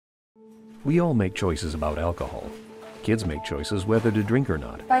We all make choices about alcohol. Kids make choices whether to drink or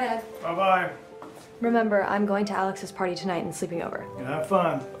not. Bye, Dad. Bye-bye. Remember, I'm going to Alex's party tonight and sleeping over. You have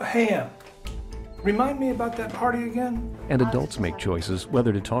fun. Hey, remind me about that party again? And adults make choices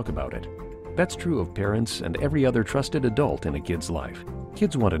whether to talk about it. That's true of parents and every other trusted adult in a kid's life.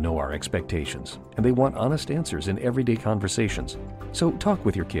 Kids want to know our expectations, and they want honest answers in everyday conversations. So talk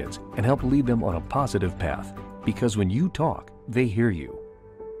with your kids and help lead them on a positive path. Because when you talk, they hear you.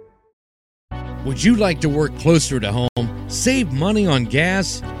 Would you like to work closer to home, save money on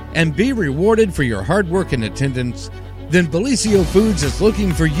gas, and be rewarded for your hard work and attendance? Then Bellisio Foods is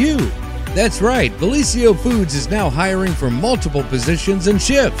looking for you. That's right, Bellisio Foods is now hiring for multiple positions and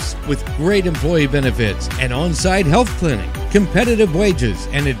shifts with great employee benefits, an on-site health clinic, competitive wages,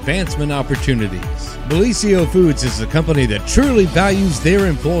 and advancement opportunities. Bellisio Foods is a company that truly values their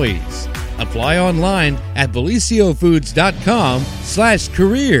employees. Apply online at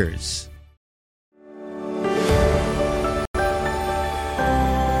BellisioFoods.com/careers.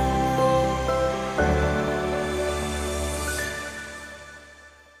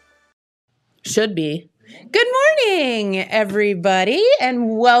 Should be. Good morning, everybody,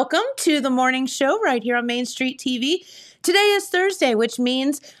 and welcome to the morning show right here on Main Street TV. Today is Thursday, which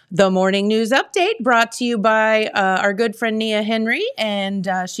means the morning news update brought to you by our good friend Nia Henry, and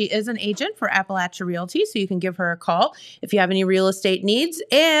she is an agent for Appalachia Realty, so you can give her a call if you have any real estate needs.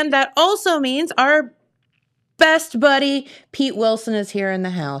 And that also means our best buddy, Pete Wilson, is here in the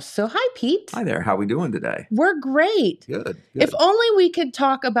house. So hi, Pete. Hi there. How are we doing today? We're great. Good. If only we could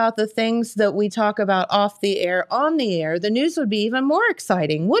talk about the things that we talk about off the air, on the air, the news would be even more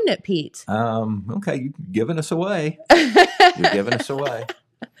exciting, wouldn't it, Pete? Okay, you're giving us away. You're giving us away.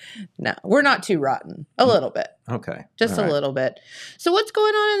 No, we're not too rotten. A little bit. Okay. Just All a right. little bit. So what's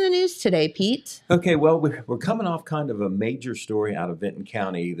going on in the news today, Pete? Okay, well, we're coming off kind of a major story out of Vinton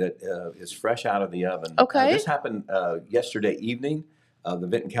County that is fresh out of the oven. Okay. This happened yesterday evening. The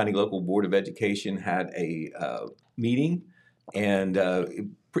Vinton County Local Board of Education had a meeting, and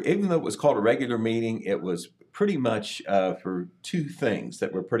even though it was called a regular meeting, it was pretty much for two things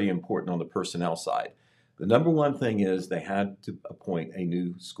that were pretty important on the personnel side. The number one thing is they had to appoint a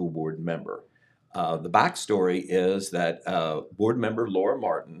new school board member. The backstory is that board member Laura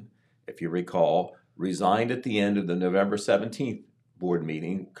Martin, if you recall, resigned at the end of the November 17th board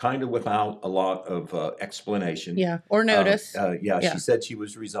meeting, kind of without a lot of explanation. Yeah, or notice. Yeah, Yeah. she said she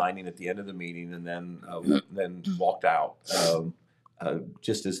was resigning at the end of the meeting and then walked out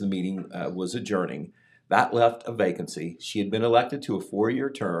just as the meeting was adjourning. That left a vacancy. She had been elected to a 4-year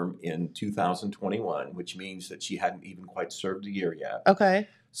term in 2021, which means that she hadn't even quite served a year yet. Okay.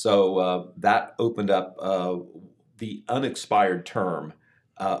 So that opened up the unexpired term,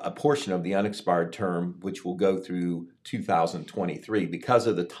 a portion of the unexpired term, which will go through 2023. Because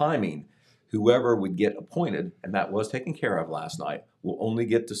of the timing, whoever would get appointed, and that was taken care of last night, will only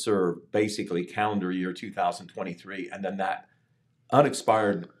get to serve basically calendar year 2023, and then that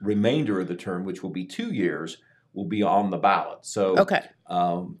unexpired remainder of the term, which will be 2 years, will be on the ballot. So Okay.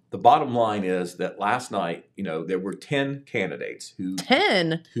 the bottom line is that last night, there were 10 candidates who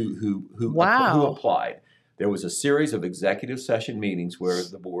 10. who Wow. applied. There was a series of executive session meetings where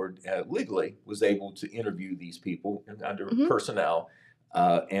the board legally was able to interview these people under personnel.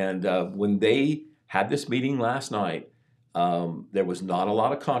 And when they had this meeting last night, there was not a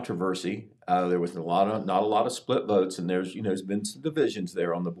lot of controversy. There was not a lot of split votes, and there's been some divisions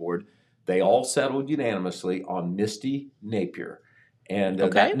there on the board. They all settled unanimously on Misty Napier, and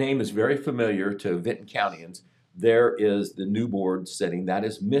that name is very familiar to Vinton Countyans. There is the new board sitting. That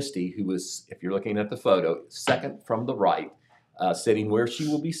is Misty, who is, if you're looking at the photo, second from the right, sitting where she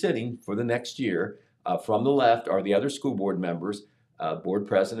will be sitting for the next year. From the left are the other school board members, Board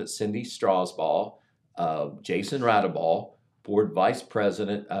President Cindy Strasbaugh, Jason Radeball, Board Vice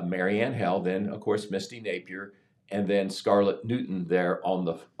President Marianne Hell, then of course Misty Napier, and then Scarlett Newton there on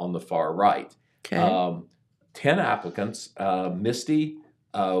the far right. Okay. 10 applicants. Misty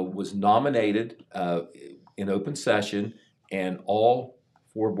was nominated in open session, and all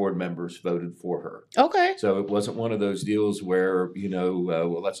 4 board members voted for her. Okay. So it wasn't one of those deals where,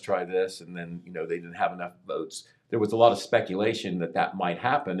 well, let's try this, and then, they didn't have enough votes. There was a lot of speculation that might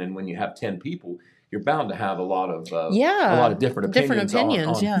happen, and when you have 10 people, you're bound to have a lot of different opinions, on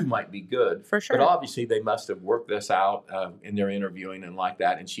yeah. who might be good. For sure. But obviously, they must have worked this out in their interviewing and like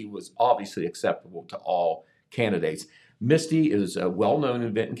that, and she was obviously acceptable to all candidates. Misty is well known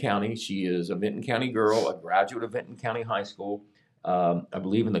in Vinton County. She is a Vinton County girl, a graduate of Vinton County High School, I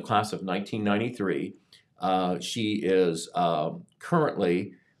believe in the class of 1993. She is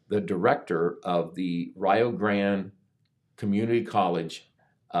currently the director of the Rio Grande Community College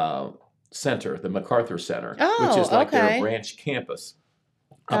center, the MacArthur Center, Oh, which is like okay. their branch campus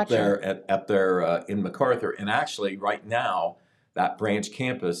up Gotcha. there in MacArthur. And actually, right now, that branch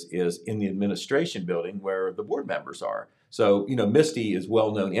campus is in the administration building where the board members are. So, Misty is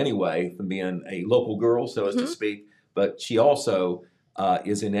well known anyway from being a local girl, so as to speak, but she also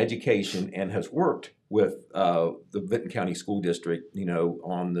is in education and has worked with the Vinton County School District,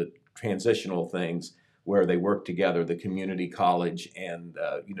 on the transitional things where they work together, the community college and,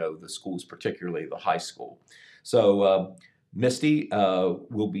 the schools, particularly the high school. So Misty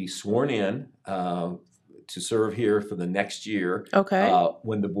will be sworn in to serve here for the next year. Okay.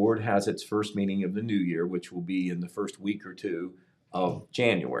 When the board has its first meeting of the new year, which will be in the first week or two of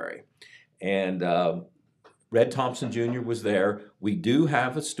January. And Red Thompson Jr. was there. We do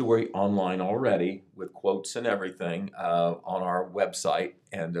have a story online already with quotes and everything on our website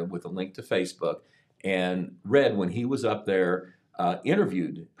and with a link to Facebook. And Red, when he was up there,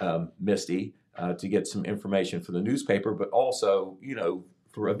 interviewed Misty to get some information for the newspaper, but also,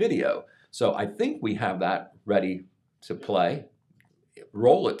 for a video. So I think we have that ready to play.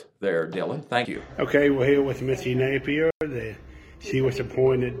 Roll it there, Dylan. Thank you. Okay, we're here with Misty Napier. She was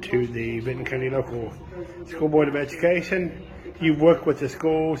appointed to the Vinton County Local School Board of Education. You work with the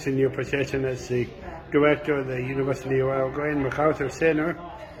schools in your position as the director of the University of Rio Grande MacArthur Center.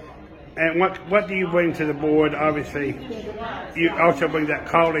 And what do you bring to the board? Obviously, you also bring that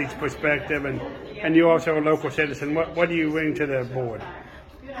college perspective, and you're also a local citizen. What do you bring to the board?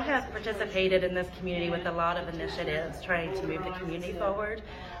 I have participated in this community with a lot of initiatives trying to move the community forward.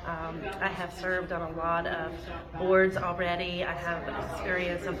 I have served on a lot of boards already. I have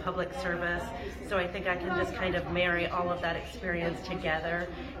experience in public service, so I think I can just kind of marry all of that experience together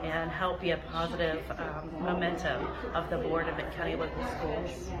and help be a positive momentum of the board of Vinton County Local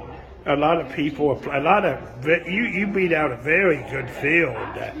Schools. A lot of people, you beat out a very good field.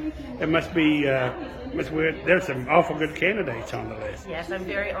 It must be. There's some awful good candidates on the list. Yes, I'm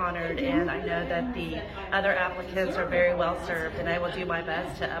very honored, and I know that the other applicants are very well served, and I will do my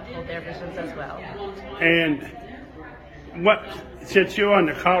best to uphold their visions as well. And since you're on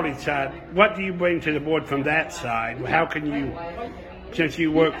the college side, what do you bring to the board from that side? How can you, since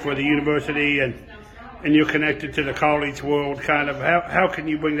you work for the university and you're connected to the college world, how can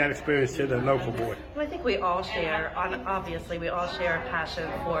you bring that experience to the local board? Well, I think we all share a passion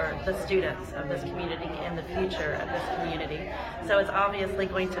for the students of this community and the future of this community. So it's obviously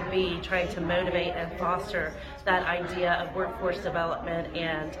going to be trying to motivate and foster that idea of workforce development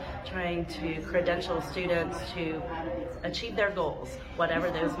and trying to credential students to achieve their goals, whatever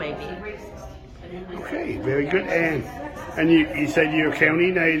those may be. Okay, very good. And you said you're a county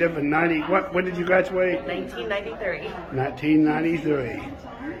native, and when did you graduate? 1993. 1993.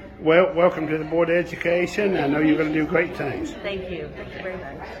 Well, welcome to the Board of Education. I know you're going to do great things. Thank you. Thank you very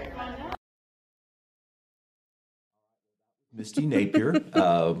much. Misty Napier,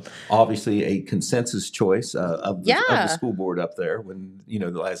 obviously a consensus choice of the school board up there. When,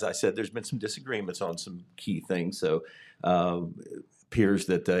 as I said, there's been some disagreements on some key things. So appears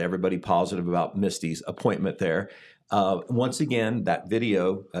that everybody positive about Misty's appointment there. Once again, that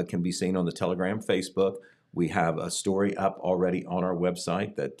video can be seen on the Telegram Facebook. We have a story up already on our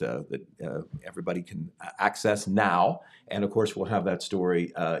website that everybody can access now. And of course, we'll have that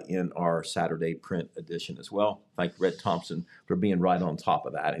story in our Saturday print edition as well. Thank Red Thompson for being right on top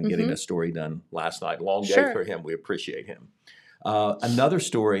of that and getting a story done last night. Long day for him. We appreciate him. Another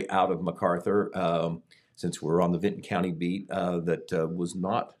story out of MacArthur, since we're on the Vinton County beat, that was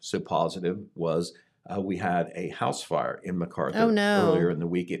not so positive was we had a house fire in MacArthur earlier in the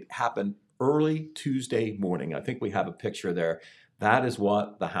week. It happened early Tuesday morning. I think we have a picture there. That is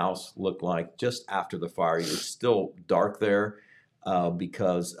what the house looked like just after the fire. It's still dark there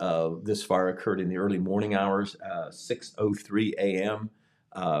because this fire occurred in the early morning hours, 6:03 a.m.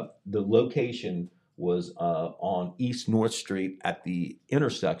 The location was on East North Street at the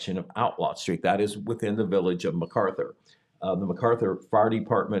intersection of Outlaw Street. That is within the village of MacArthur. The MacArthur Fire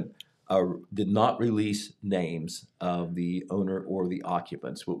Department did not release names of the owner or the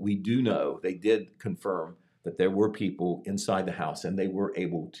occupants. But we do know, they did confirm that there were people inside the house and they were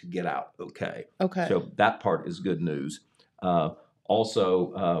able to get out okay. So that part is good news.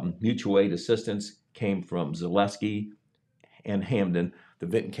 Also, mutual aid assistance came from Zaleski and Hamden. The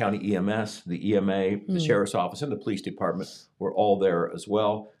Vinton County EMS, the EMA, the Sheriff's Office, and the Police Department were all there as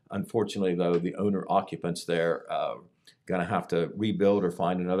well. Unfortunately, though, the owner-occupants there going to have to rebuild or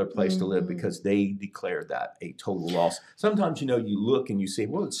find another place to live because they declared that a total loss. Sometimes, you look and you see,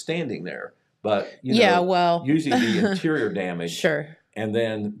 well, it's standing there. But, usually the interior damage. Sure. And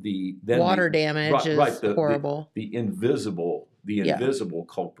then the water damage is horrible. The invisible the Yeah. invisible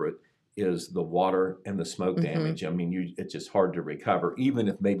culprit is the water and the smoke damage. I mean, it's just hard to recover, even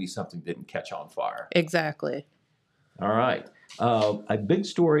if maybe something didn't catch on fire. Exactly. All right. A big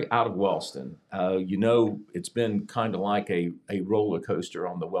story out of Wellston. It's been kind of like a roller coaster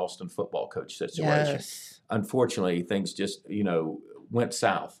on the Wellston football coach situation. Yes. Unfortunately, things just, went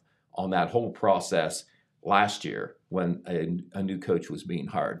south on that whole process last year when a new coach was being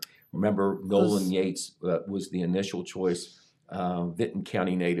hired. Remember, Nolan Yates was the initial choice. Vinton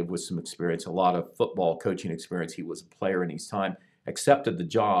County native with some experience, a lot of football coaching experience. He was a player in his time, accepted the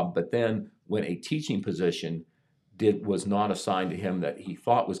job, but then when a teaching position was not assigned to him that he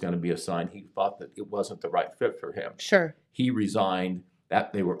thought was going to be assigned, he thought that it wasn't the right fit for him. Sure. He resigned.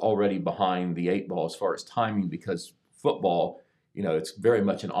 That they were already behind the 8 ball as far as timing, because football, it's very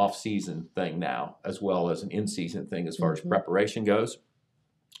much an off-season thing now, as well as an in-season thing as far as preparation goes.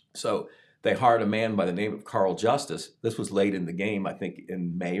 So they hired a man by the name of Carl Justice. This was late in the game, I think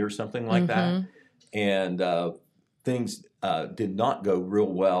in May or something like that. And things did not go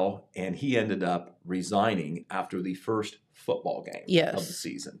real well, and he ended up resigning after the first football game of the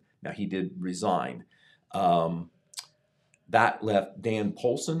season. Now, he did resign. That left Dan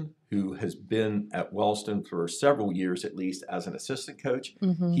Polson, who has been at Wellston for several years at least as an assistant coach.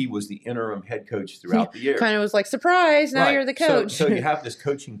 He was the interim head coach throughout the year. Kind of was like, surprise, now you're the coach. So you have this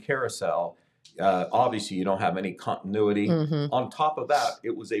coaching carousel. Obviously, you don't have any continuity. On top of that,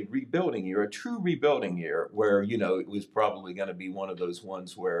 it was a rebuilding year, a true rebuilding year, where, it was probably going to be one of those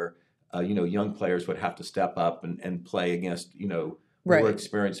ones where, young players would have to step up and play against, more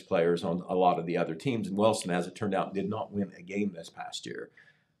experienced players on a lot of the other teams. And Wellston, as it turned out, did not win a game this past year.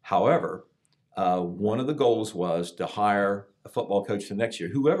 However, one of the goals was to hire a football coach the next year,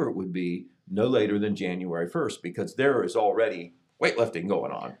 whoever it would be, no later than January 1st, because there is already weightlifting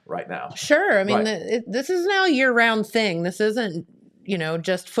going on right now. Sure. I mean, this is now a year-round thing. This isn't,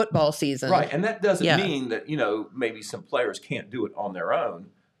 just football season. Right. And that doesn't mean that, maybe some players can't do it on their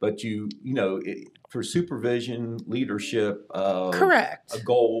own, but for supervision, leadership, correct,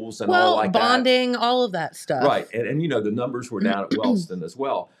 goals and all like bonding, all of that stuff. Right. And the numbers were down at Wellston as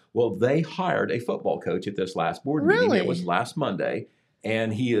well. Well, they hired a football coach at this last board meeting. It was last Monday.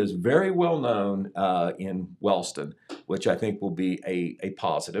 And he is very well known in Wellston, which I think will be a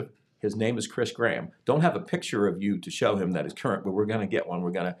positive. His name is Chris Graham. Don't have a picture of you to show him that is current, but we're going to get one.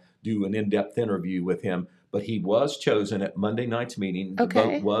 We're going to do an in-depth interview with him. But he was chosen at Monday night's meeting. The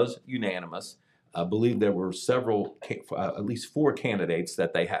vote was unanimous. I believe there were at least 4 candidates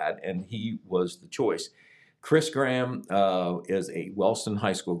that they had, and he was the choice. Chris Graham is a Wellston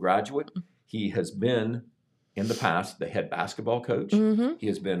High School graduate. He has been, in the past, the head basketball coach. He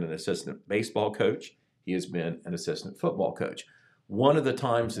has been an assistant baseball coach. He has been an assistant football coach. One of the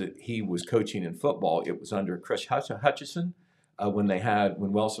times that he was coaching in football, it was under Chris Hutchison. When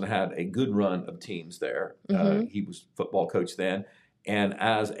Wellston had a good run of teams there. He was football coach then. And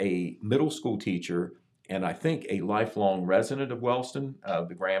as a middle school teacher, and I think a lifelong resident of Wellston,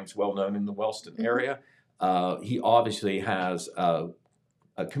 the Graham's well known in the Wellston area, he obviously has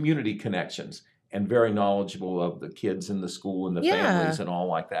community connections and very knowledgeable of the kids in the school and the families and all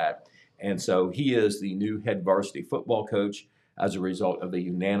like that. And so he is the new head varsity football coach as a result of a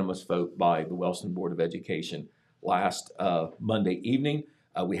unanimous vote by the Wellston Board of Education last Monday evening.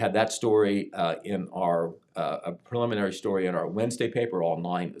 We had that story in our a preliminary story in our Wednesday paper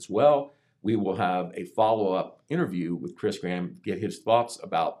online as well. We will have a follow-up interview with Chris Graham, get his thoughts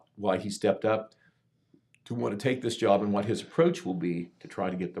about why he stepped up to want to take this job and what his approach will be to try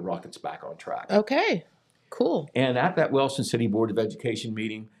to get the Rockets back on track. Okay, cool. And at that Wellston City Board of Education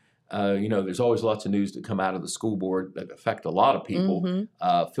meeting, there's always lots of news that come out of the school board that affect a lot of people.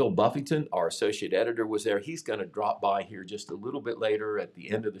 Phil Buffington, our associate editor, was there. He's going to drop by here just a little bit later at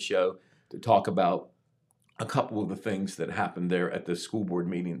the end of the show to talk about a couple of the things that happened there at the school board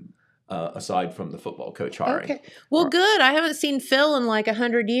meeting, aside from the football coach hiring. Okay. Well, good. I haven't seen Phil in like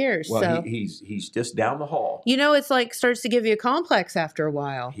 100 years. Well, so. he's just down the hall. It's like starts to give you a complex after a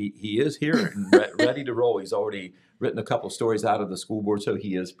while. He is here and ready to roll. He's already written a couple of stories out of the school board, so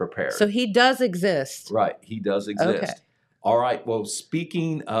he is prepared. So he does exist. Right, he does exist. Okay. All right. Well,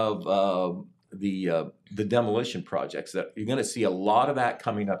 speaking of the demolition projects, that you're going to see a lot of that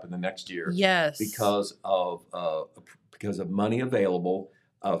coming up in the next year. Yes. Because of money available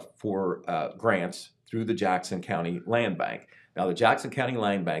for grants through the Jackson County Land Bank. Now, the Jackson County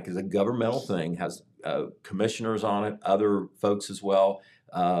Land Bank is a governmental thing, has commissioners on it, other folks as well.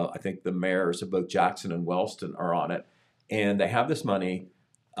 I think the mayors of both Jackson and Wellston are on it. And they have this money.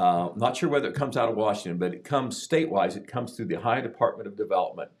 Not sure whether it comes out of Washington, but it comes statewide. It comes through the Ohio Department of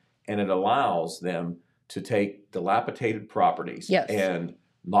Development. And it allows them to take dilapidated properties Yes. and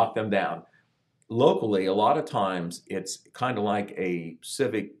knock them down. Locally, a lot of times it's kind of like a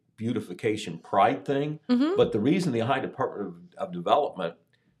civic beautification pride thing. Mhm. But the reason the Ohio Department of Development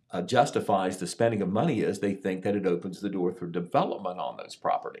justifies the spending of money is they think that it opens the door for development on those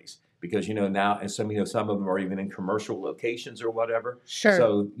properties. Because, now, and some of them are even in commercial locations or whatever. Sure.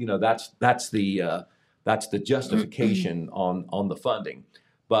 So, that's the justification on the funding.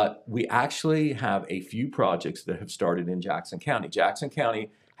 But we actually have a few projects that have started in Jackson County. Jackson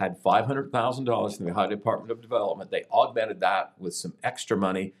County had $500,000 from the Ohio Department of Development. They augmented that with some extra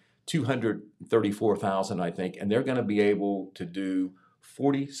money, $234,000, I think, and they're going to be able to do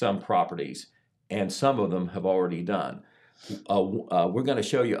 40-some properties, and some of them have already done. We're going to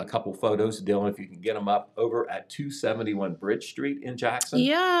show you a couple photos, Dylan, if you can get them up, over at 271 Bridge Street in Jackson.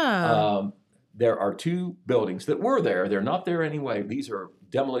 Yeah. There are two buildings that were there. They're not there anyway. These are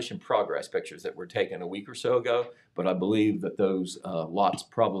demolition progress pictures that were taken a week or so ago, but I believe that those lots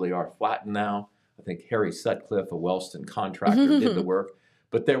probably are flattened now. I think Harry Sutcliffe, a Wellston contractor, did the work.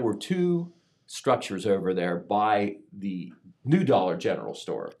 But there were two structures over there by the new Dollar General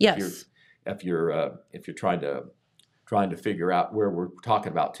store. Yes. If you're trying to figure out where we're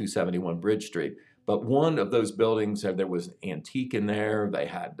talking about, 271 Bridge Street. But one of those buildings, there was an antique in there. They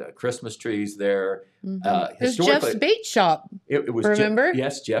had Christmas trees there. It was Jeff's bait shop. It was remember?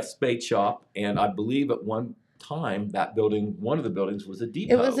 Yes, Jeff's bait shop. And I believe at one time that building, one of the buildings was a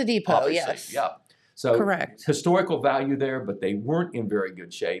depot. It was a depot, obviously. yes. Yeah. So Correct. Historical value there, but they weren't in very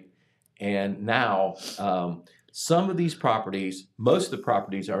good shape. And now some of these properties, most of the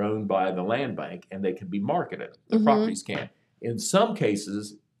properties are owned by the land bank and they can be marketed. The properties can. In some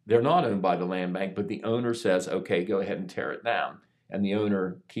cases, they're not owned by the land bank, but the owner says, okay, go ahead and tear it down. And the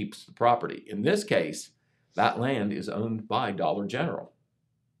owner keeps the property. In this case, that land is owned by Dollar General.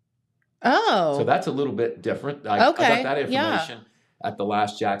 Oh. So that's a little bit different. I got that information yeah. at the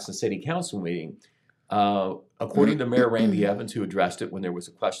last Jackson City Council meeting. According to Mayor Randy Evans, who addressed it when there was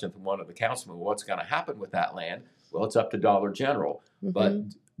a question from one of the councilmen, what's going to happen with that land? Well, it's up to Dollar General. But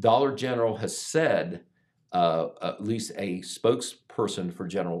Dollar General has said, at least a spokesperson for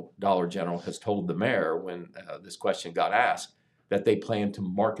Dollar General has told the mayor when this question got asked, that they plan to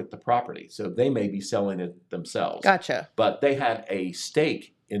market the property. So they may be selling it themselves. Gotcha. But they had a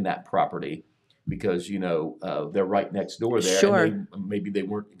stake in that property because, they're right next door there. Sure. And maybe they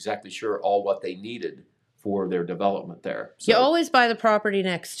weren't exactly sure all what they needed for their development there. So, you always buy the property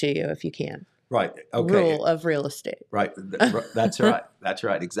next to you if you can. Right. Okay. Rule of real estate. Right. That's right. That's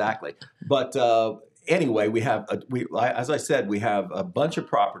right. Exactly. But anyway, as I said, we have a bunch of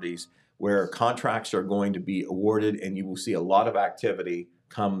properties where contracts are going to be awarded, and you will see a lot of activity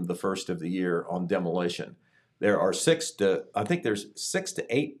come the first of the year on demolition. There are 6 to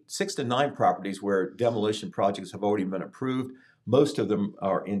 9 properties where demolition projects have already been approved. Most of them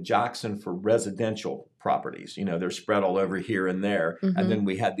are in Jackson for residential properties. They're spread all over here and there. And then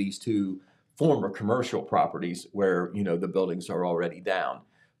we had these 2 former commercial properties where, the buildings are already down.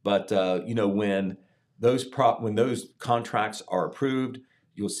 But, when those contracts are approved,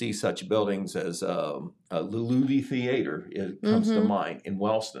 you'll see such buildings as Luluvi Theater comes to mind in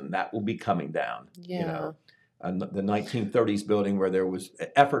Wellston. That will be coming down. Yeah. The 1930s building where there was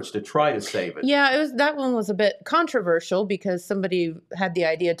efforts to try to save it. Yeah, that one was a bit controversial because somebody had the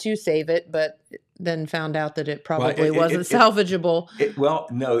idea to save it, but then found out that it probably wasn't salvageable.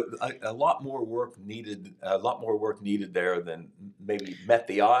 No, a lot more work needed. A lot more work needed there than maybe met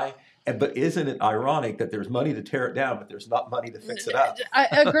the eye. But isn't it ironic that there's money to tear it down, but there's not money to fix it up? I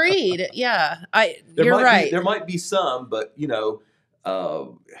agreed. Yeah, you're right. There might be some, but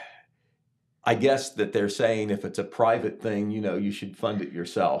I guess that they're saying if it's a private thing, you should fund it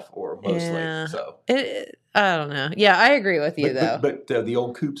yourself, or mostly. Yeah. So I don't know. Yeah, I agree with you though. But the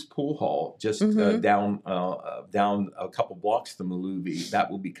old Coops Pool Hall, just down a couple blocks from Maluvi, that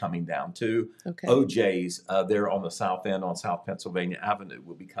will be coming down too. Okay. OJ's there on the south end on South Pennsylvania Avenue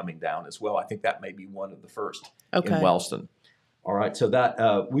will be coming down as well. I think that may be one of the first in Wellston. All right, so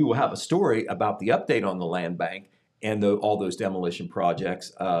that we will have a story about the update on the land bank and all those demolition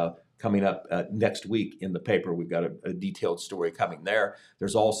projects coming up next week in the paper. We've got a detailed story coming there.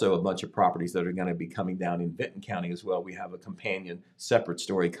 There's also a bunch of properties that are going to be coming down in Vinton County as well. We have a companion separate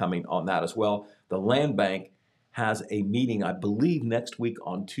story coming on that as well. The land bank has a meeting, I believe, next week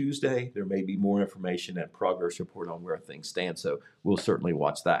on Tuesday. There may be more information and progress report on where things stand, so we'll certainly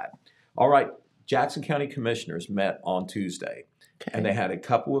watch that. All right, Jackson County Commissioners met on Tuesday, and they had a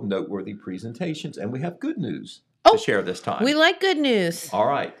couple of noteworthy presentations, and we have good news to share this time. We like good news. All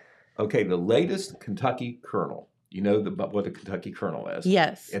right. Okay, the latest Kentucky Colonel You know what a Kentucky Colonel is?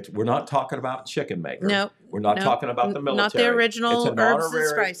 Yes. We're not talking about chicken maker. Nope. We're not talking about the military. Not the original it's an herbs and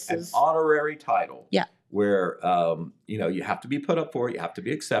spices. An honorary title. Yeah. Where you have to be put up for it. You have to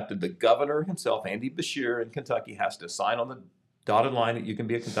be accepted. The governor himself, Andy Beshear in Kentucky, has to sign on the dotted line that you can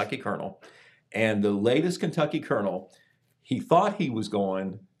be a Kentucky Colonel. And the latest Kentucky Colonel, he thought he was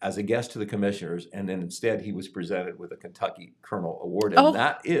going as a guest to the commissioners, and then instead he was presented with a Kentucky Colonel Award. And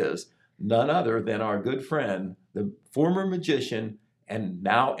that is none other than our good friend, the former magician and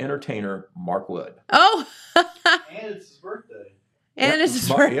now entertainer, Mark Wood. Oh! And it's his birthday. And it's his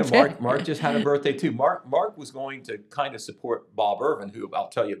birthday. Yeah, Mark just had a birthday too. Mark was going to kind of support Bob Irvin, who I'll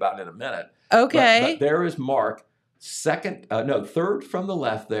tell you about in a minute. Okay. But there is Mark, third from the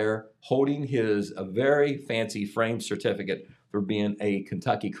left there, holding a very fancy framed certificate for being a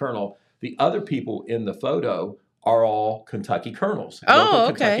Kentucky Colonel. The other people in the photo are all Kentucky Colonels. Oh,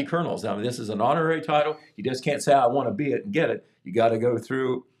 okay. Kentucky Colonels. Now, this is an honorary title. You just can't say, I want to be it and get it. You got to go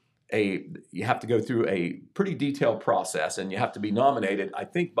through a pretty detailed process, and you have to be nominated, I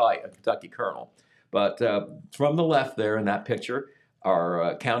think, by a Kentucky Colonel. But from the left there in that picture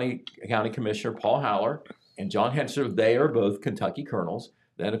are County Commissioner Paul Haller and John Hensler. They are both Kentucky Colonels.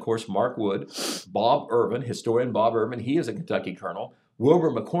 Then, of course, Mark Wood, Bob Irvin, historian Bob Irvin, he is a Kentucky Colonel.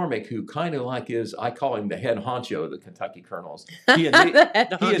 Wilbur McCormick, who kind of I call him the head honcho of the Kentucky Colonels. He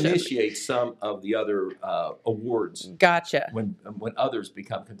initiates some of the other awards. Gotcha. When others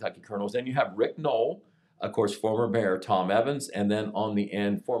become Kentucky Colonels. Then you have Rick Knoll, of course, former Mayor Tom Evans, and then on the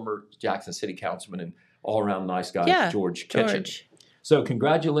end, former Jackson City Councilman and all-around nice guy, George Kitchen. So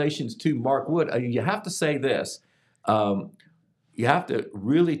congratulations to Mark Wood. You have to say this. You have to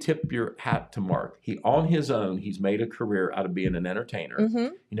really tip your hat to Mark. On his own, he's made a career out of being an entertainer.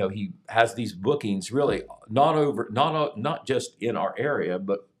 Mm-hmm. He has these bookings really not just in our area,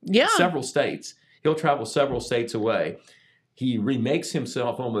 but several states. He'll travel several states away. He remakes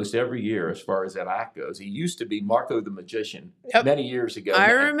himself almost every year as far as that act goes. He used to be Marco the Magician many years ago.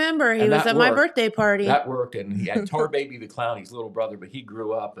 I remember. He was at my birthday party. That worked, and he had Tar Baby the Clown, his little brother, but he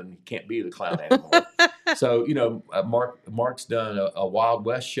grew up and he can't be the clown anymore. So, Mark's done a Wild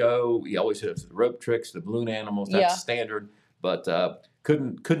West show. He always has the rope tricks, the balloon animals. That's standard. But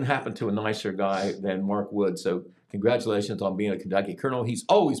couldn't happen to a nicer guy than Mark Wood. So congratulations on being a Kentucky Colonel. He's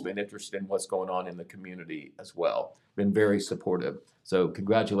always been interested in what's going on in the community as well. Been very supportive. So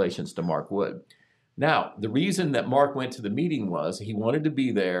congratulations to Mark Wood. Now, the reason that Mark went to the meeting was he wanted to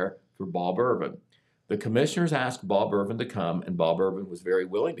be there for Bob Irvin. The commissioners asked Bob Irvin to come, and Bob Irvin was very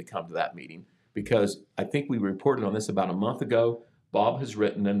willing to come to that meeting because I think we reported on this about a month ago. Bob has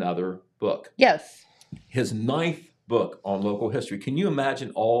written another book. Yes. His 9th book on local history. Can you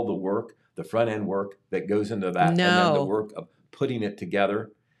imagine all the work, the front-end work that goes into that, and then the work of putting it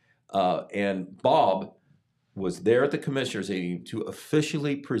together? And Bob was there at the commissioners' meeting to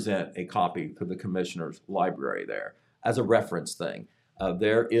officially present a copy to the commissioners' library there as a reference thing.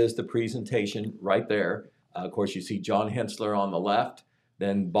 There is the presentation right there. Of course, you see John Hensler on the left,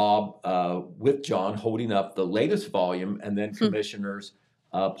 then Bob with John holding up the latest volume, and then commissioners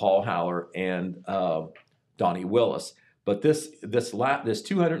Paul Haller and Donnie Willis. But this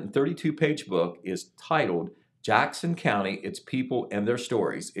 232-page book is titled Jackson County, Its People and Their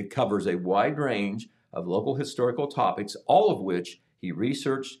Stories. It covers a wide range of local historical topics, all of which he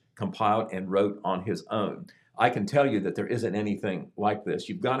researched, compiled, and wrote on his own. I can tell you that there isn't anything like this.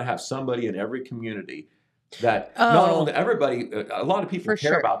 You've got to have somebody in every community that not only everybody, a lot of people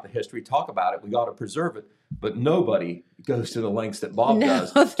care about the history, talk about it, we got to preserve it, but nobody goes to the lengths that Bob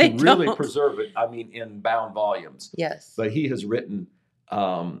does to really preserve it, in bound volumes. Yes. But he has written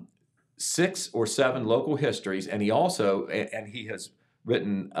 6 or 7 local histories, and he has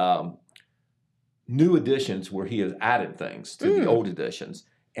written new editions where he has added things to the old editions.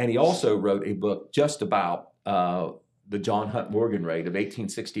 And he also wrote a book just about the John Hunt Morgan raid of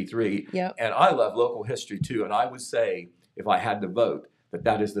 1863. Yep. And I love local history too. And I would say, if I had to vote,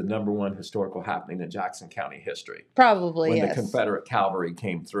 that is the #1 historical happening in Jackson County history. Probably, when the Confederate cavalry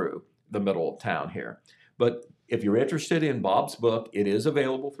came through the middle of town here. But if you're interested in Bob's book, it is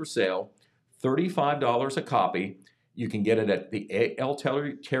available for sale, $35 a copy. You can get it at the A.L.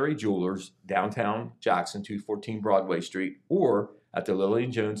 Terry Jewelers, downtown Jackson, 214 Broadway Street, or at the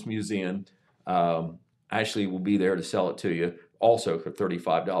Lillian Jones Museum. Ashley will be there to sell it to you, also for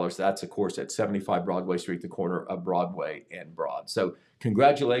 $35. That's, of course, at 75 Broadway Street, the corner of Broadway and Broad. So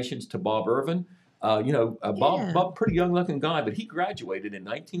congratulations to Bob Irvin. Bob, pretty young-looking guy, but he graduated in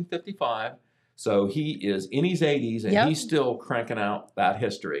 1955. So he is in his 80s, and he's still cranking out that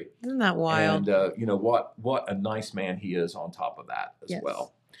history. Isn't that wild? And what a nice man he is on top of that as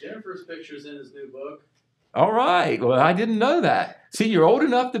well. Jennifer's picture's in his new book. All right. Well, I didn't know that. See, you're old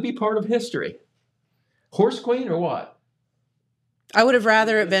enough to be part of history. Horse Queen or what? I would have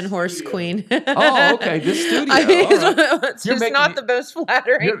rather it been Horse Queen. Oh, okay. This studio. I mean, All right. it's just not the most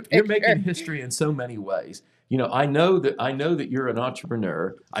flattering. You're making history in so many ways. You know, I know that you're an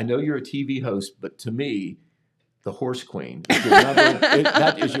entrepreneur. I know you're a TV host, but to me, the Horse Queen is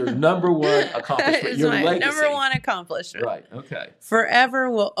that is your number one accomplishment. It's your my legacy. number one accomplishment. Right. Okay.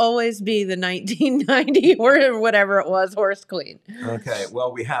 Forever will always be the 1990 or whatever it was, Horse Queen. Okay.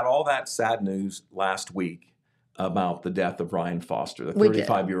 Well, we had all that sad news last week about the death of Ryan Foster, the We did.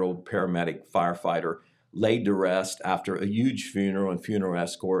 35-year-old paramedic firefighter laid to rest after a huge funeral and funeral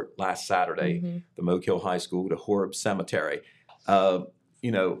escort last Saturday, the Moke Hill High School to Horeb Cemetery.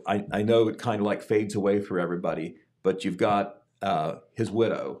 You know, I know it kind of like fades away for everybody, but you've got his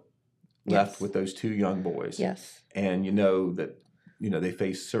widow left with those 2 young boys. Yes. And you know that, you know, they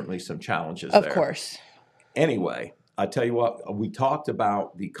face certainly some challenges Of there. course. Anyway, I tell you what, we talked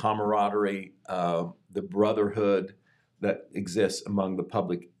about the camaraderie, the brotherhood that exists among the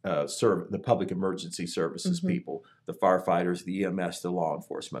public the public emergency services people, the firefighters, the EMS, the law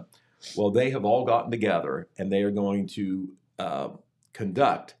enforcement. Well, they have all gotten together and they are going to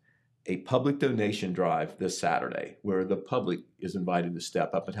conduct a public donation drive this Saturday where the public is invited to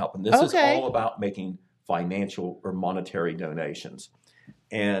step up and help. And this is all about making financial or monetary donations.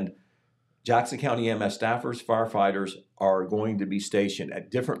 And Jackson County EMS staffers, firefighters are going to be stationed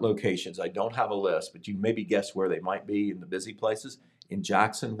at different locations. I don't have a list, but you maybe guess where they might be in the busy places in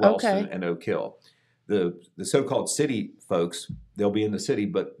Jackson, Wellston, and Oak Hill. The so-called city folks, they'll be in the city,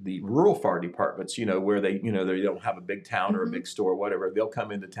 but the rural fire departments, you know, where they don't have a big town or a big store or whatever, they'll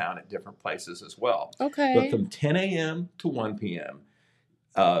come into town at different places as well. Okay. But from 10 a.m. to 1 p.m.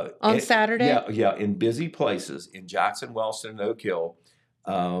 On Saturday? Yeah, in busy places in Jackson, Wellston, and Oak Hill,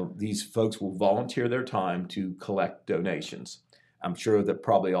 these folks will volunteer their time to collect donations. I'm sure that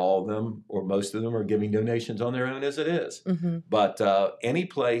probably all of them or most of them are giving donations on their own as it is. But any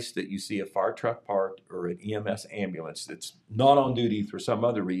place that you see a fire truck parked or an EMS ambulance that's not on duty for some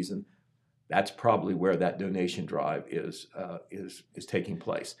other reason, that's probably where that donation drive is taking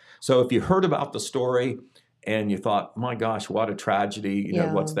place. So if you heard about the story and you thought, my gosh, what a tragedy, you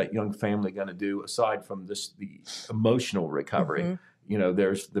know, what's that young family going to do aside from the emotional recovery? You know,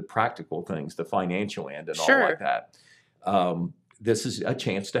 there's the practical things, the financial end and all like that. This is a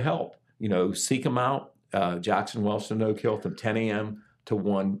chance to help. You know, seek them out, Jackson, Wellston, Oak Hill from 10 a.m. to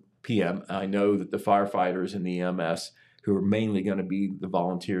 1 p.m. I know that the firefighters and the EMS, who are mainly going to be the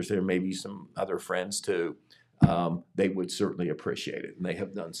volunteers, there may be some other friends too, they would certainly appreciate it, and they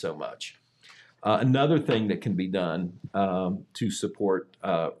have done so much. Another thing that can be done to support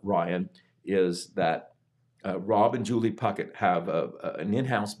Ryan is that Rob and Julie Puckett have an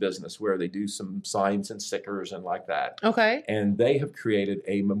in-house business where they do some signs and stickers and like that. Okay. And they have created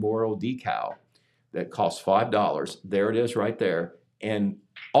a memorial decal that costs $5. There it is right there. And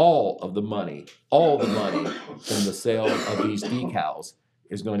all the money from the sale of these decals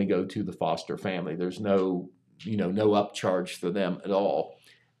is going to go to the Foster family. There's no upcharge for them at all.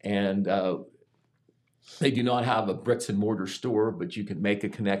 And they do not have a bricks and mortar store, but you can make a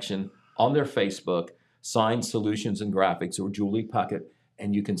connection on their Facebook, Sign Solutions and Graphics, or Julie Puckett,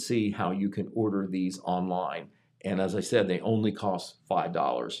 and you can see how you can order these online. And as I said, they only cost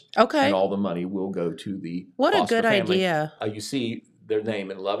 $5. Okay. And all the money will go to the What Foster a good family. idea. You see their name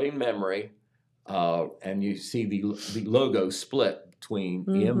in loving memory, and you see the logo split between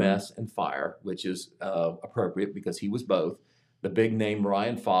EMS and fire, which is appropriate because he was both. The big name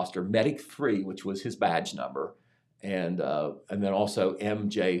Ryan Foster, Medic 3, which was his badge number, and then also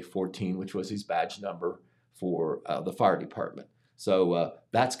MJ14, which was his badge number for the fire department. So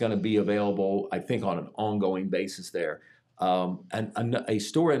that's going to be available, I think, on an ongoing basis there. And a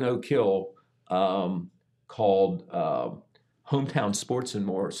store in Oak Hill called Hometown Sports and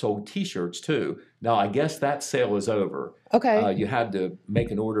More sold T-shirts too. Now, I guess that sale is over. Okay. You had to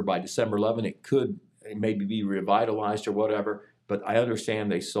make an order by December 11. It could maybe be revitalized or whatever, but I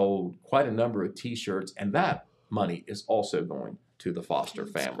understand they sold quite a number of T-shirts, and that money is also going to the Foster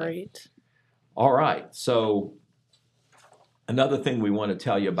family. Great. All right. So another thing we want to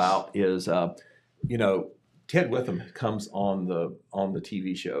tell you about is, Ted Witham comes on the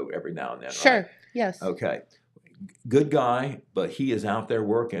TV show every now and then. Sure. Right? Yes. Okay. Good guy, but he is out there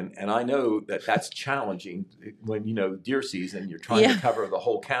working, and I know that that's challenging when deer season. You're trying to cover the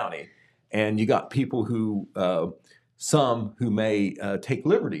whole county, and you got people who. Some who may take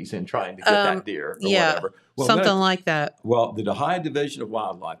liberties in trying to get that deer or whatever. Well, something like that. Well, the Ohio Division of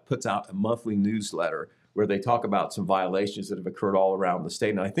Wildlife puts out a monthly newsletter where they talk about some violations that have occurred all around the state.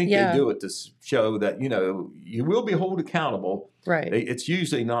 And I think Yeah. they do it to show that, you will be held accountable. Right. It's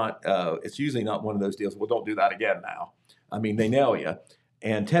usually not one of those deals, well, don't do that again now. I mean, they nail you.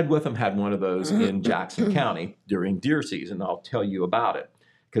 And Ted Witham had one of those in Jackson County during deer season. I'll tell you about it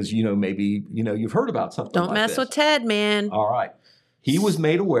because, maybe, you've heard about something Don't like mess this. with Ted, man. All right. He was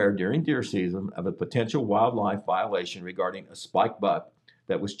made aware during deer season of a potential wildlife violation regarding a spike buck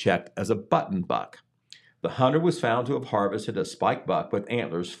that was checked as a button buck. The hunter was found to have harvested a spike buck with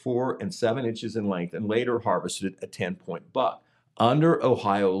antlers 4 and 7 inches in length and later harvested a 10-point buck. Under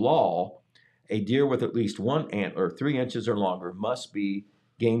Ohio law, a deer with at least one antler 3 inches or longer must be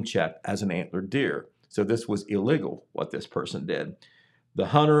game checked as an antlered deer. So this was illegal, what this person did. The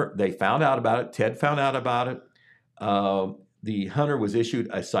hunter, they found out about it. Ted found out about it. The hunter was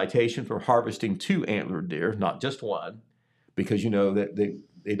issued a citation for harvesting 2 antlered deer, not just one, because that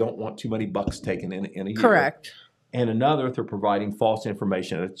they don't want too many bucks taken in a year. Correct. And another for providing false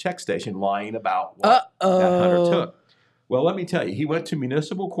information at a check station, lying about what that hunter took. Well, let me tell you, he went to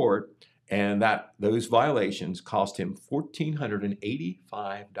municipal court, and those violations cost him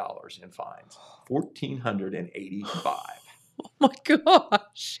 $1,485 in fines. $1,485. Oh my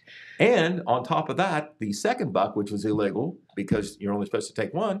gosh. And on top of that, the second buck, which was illegal because you're only supposed to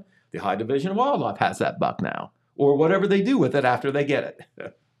take one, the High Division of Wildlife has that buck now, or whatever they do with it after they get it.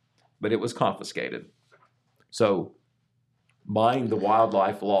 But it was confiscated. So mind the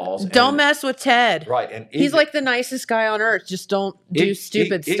wildlife laws. Don't mess with Ted. Right. And he's like the nicest guy on earth. Just don't do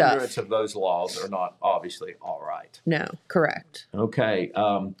stupid stuff. Ignorance of those laws are not obviously all right. No, correct. Okay.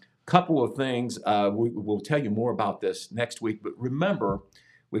 Couple of things. We'll tell you more about this next week. But remember,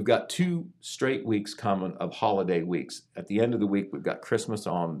 we've got 2 straight weeks coming of holiday weeks. At the end of the week, we've got Christmas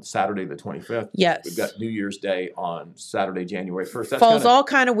on Saturday the 25th. Yes. We've got New Year's Day on Saturday, January 1st. Falls all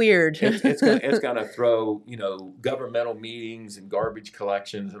kind of weird. It's going to throw, governmental meetings and garbage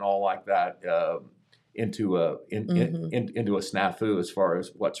collections and all like that into a snafu as far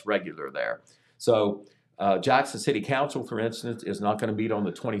as what's regular there. So Jackson City Council, for instance, is not going to meet on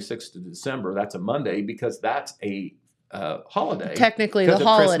the 26th of December. That's a Monday because that's a holiday. Technically the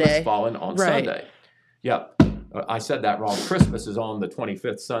holiday. Christmas falling on Sunday. Yeah, I said that wrong. Christmas is on the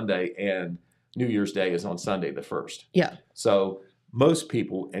 25th Sunday and New Year's Day is on Sunday the 1st. Yeah. So most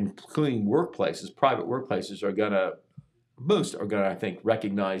people, including workplaces, private workplaces, most are going to, I think,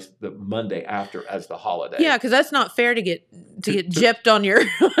 recognize the Monday after as the holiday. Yeah, because that's not fair to get gypped on your day,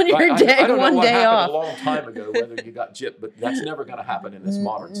 I don't one know what day happened off. a long time ago, whether you got gypped, but that's never going to happen in this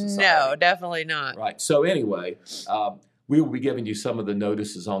modern society. No, definitely not. Right. So anyway, we will be giving you some of the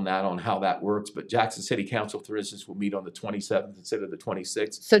notices on how that works. But Jackson City Council, for instance, will meet on the 27th instead of the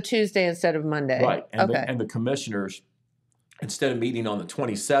 26th. So Tuesday instead of Monday. Right. And okay. And the commissioners, instead of meeting on the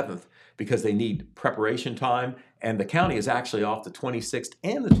 27th, because they need preparation time, and the county is actually off the 26th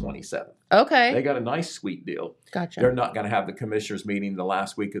and the 27th. Okay. They got a nice sweet deal. Gotcha. They're not going to have the commissioners meeting the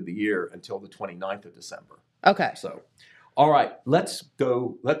last week of the year until the 29th of December. Okay. So, all right, let's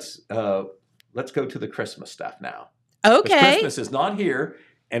go to the Christmas stuff now. Okay. Christmas is not here,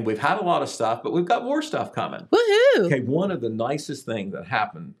 and we've had a lot of stuff, but we've got more stuff coming. Woohoo! Okay, one of the nicest things that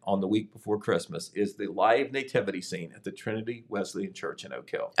happened on the week before Christmas is the live nativity scene at the Trinity Wesleyan Church in Oak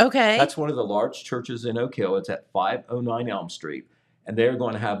Hill. Okay. That's one of the large churches in Oak Hill. It's at 509 Elm Street, and they're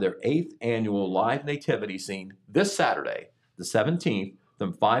going to have their 8th annual live nativity scene this Saturday, the 17th,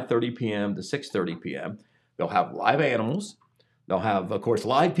 from 5:30 p.m. to 6:30 p.m. They'll have live animals. They'll have, of course,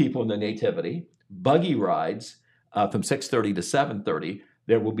 live people in the nativity, buggy rides from 6:30 to 7:30.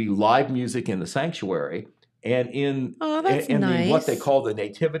 There will be live music in the sanctuary, and in what they call the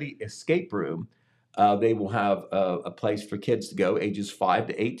Nativity Escape Room, they will have a place for kids to go, ages 5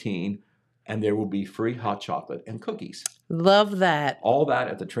 to 18, and there will be free hot chocolate and cookies. Love that. All that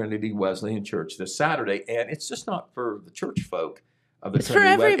at the Trinity Wesleyan Church this Saturday, and it's just not for the church folk. It's for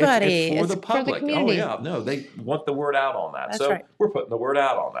everybody. It's for the public. Community. Oh, yeah. No, they want the word out on that. That's so right. We're putting the word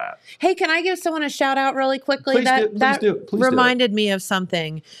out on that. Hey, can I give someone a shout out really quickly? Please That do. reminded me of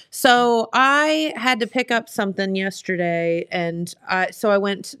something. So I had to pick up something yesterday, and so I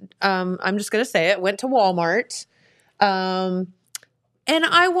went, I'm just going to say it, went to Walmart. And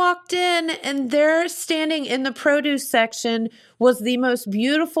I walked in, and there standing in the produce section was the most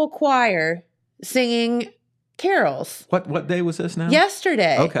beautiful choir singing carols. What day was this now?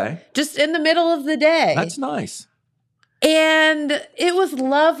 Yesterday. Okay. Just in the middle of the day. That's nice. And it was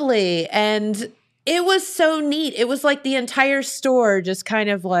lovely, and it was so neat. It was like the entire store just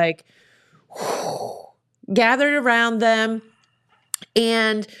kind of like gathered around them.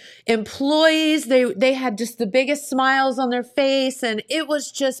 And employees, they had just the biggest smiles on their face, and it was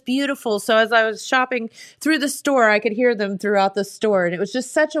just beautiful. So as I was shopping through the store, I could hear them throughout the store, and it was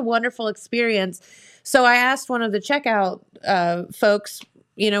just such a wonderful experience. So I asked one of the checkout folks,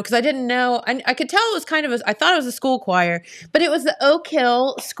 because I didn't know. I could tell it was kind of I thought it was a school choir, but it was the Oak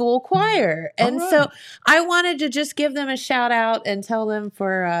Hill School Choir. And so I wanted to just give them a shout out and tell them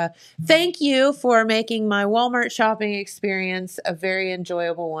thank you for making my Walmart shopping experience a very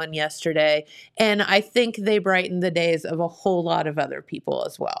enjoyable one yesterday. And I think they brightened the days of a whole lot of other people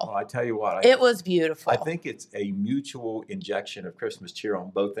as well. Well, I tell you what. It was beautiful. I think it's a mutual injection of Christmas cheer on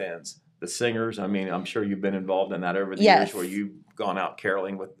both ends. The singers, I mean, I'm sure you've been involved in that over the years where you've gone out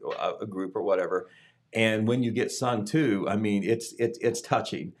caroling with a group or whatever. And when you get sung to, I mean, it's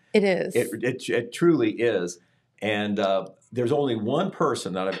touching. It is. It truly is. And there's only one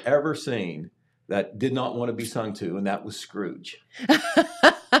person that I've ever seen that did not want to be sung to, and that was Scrooge.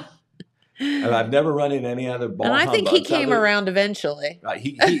 And I've never run into any other ball. And I think he came around eventually. Right,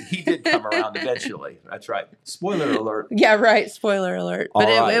 he did come around eventually. That's right. Spoiler alert. Yeah, right. Spoiler alert.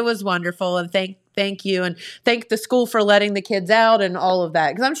 But it was wonderful, and thank you, and thank the school for letting the kids out and all of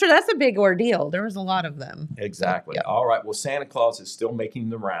that, because I'm sure that's a big ordeal. There was a lot of them. Exactly. Yep. All right. Well, Santa Claus is still making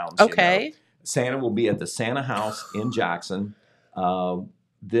the rounds. Okay. Santa will be at the Santa House in Jackson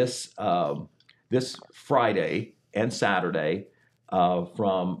this Friday and Saturday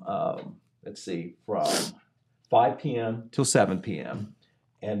from 5 p.m. till 7 p.m.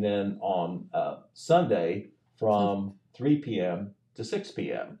 And then on Sunday from 3 p.m. to 6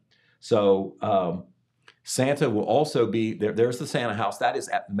 p.m. So Santa will also be there. There's the Santa House. That is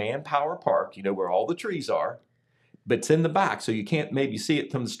at Manpower Park, where all the trees are. But it's in the back, so you can't maybe see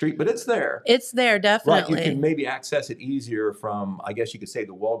it from the street, but it's there. It's there, definitely. Right, you can maybe access it easier from, I guess you could say,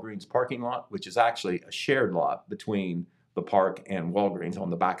 the Walgreens parking lot, which is actually a shared lot between the park and Walgreens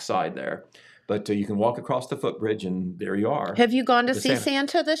on the back side there. But you can walk across the footbridge, and there you are. Have you gone to see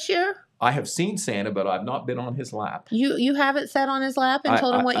Santa this year? I have seen Santa, but I've not been on his lap. You haven't sat on his lap and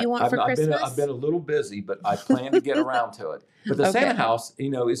told him what you want for Christmas? I've been a little busy, but I plan to get around to it. But the Santa House,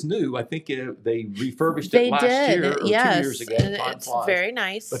 is new. I think they refurbished it last year or 2 years ago. And it's very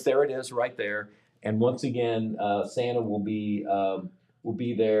nice. But there it is, right there. And once again, Santa will be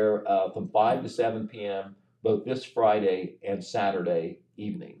there from 5 to 7 p.m. both this Friday and Saturday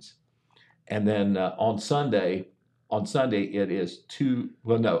evenings. And then on Sunday it is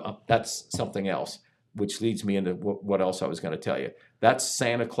that's something else, which leads me into what else I was going to tell you. That's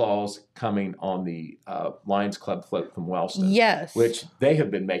Santa Claus coming on the Lions Club float from Wellston. Yes. Which they have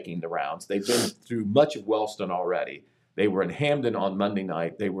been making the rounds. They've been through much of Wellston already. They were in Hamden on Monday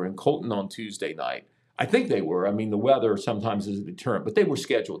night. They were in Colton on Tuesday night. I think they were. I mean, the weather sometimes is a deterrent, but they were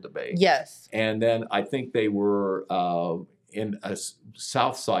scheduled to be. Yes. And then I think they were in a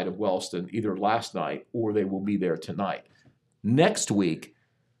south side of Wellston either last night or they will be there tonight. Next week,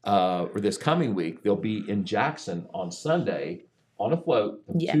 or this coming week, they'll be in Jackson on Sunday on a float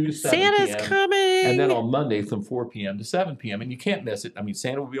from 2 to 7 p.m. Santa's coming! And then on Monday from 4 p.m. to 7 p.m. And you can't miss it. I mean,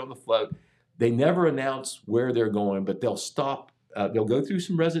 Santa will be on the float. They never announce where they're going, but they'll stop. They'll go through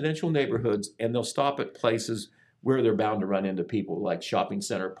some residential neighborhoods, and they'll stop at places where they're bound to run into people, like shopping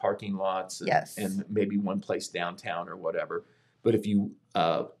center parking lots and maybe one place downtown or whatever. But if you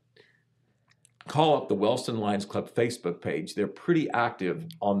call up the Wellston Lions Club Facebook page, they're pretty active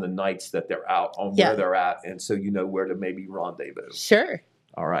on the nights that they're out, on where they're at, and so you know where to maybe rendezvous. Sure.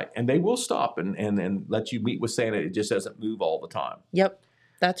 All right. And they will stop and let you meet with Santa. It just doesn't move all the time. Yep.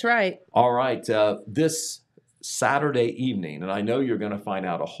 That's right. All right. This Saturday evening, and I know you're going to find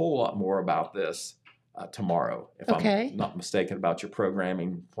out a whole lot more about this tomorrow, if I'm not mistaken about your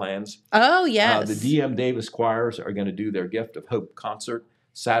programming plans. Oh, yes. The D.M. Davis Choirs are going to do their Gift of Hope concert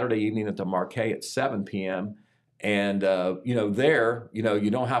Saturday evening at the Marquee at 7 p.m. And, you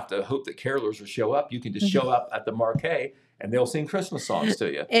don't have to hope that carolers will show up. You can just show up at the Marquee and they'll sing Christmas songs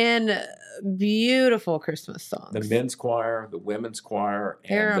to you. And beautiful Christmas songs. The men's choir, the women's choir.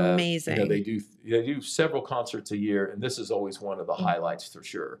 They're amazing. They do several concerts a year, and this is always one of the highlights for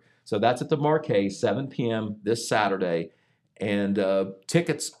sure. So that's at the Marquee, 7 p.m. this Saturday. And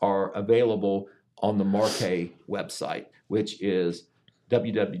tickets are available on the Marquee website, which is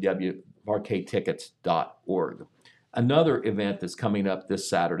www.marquetickets.org. Another event that's coming up this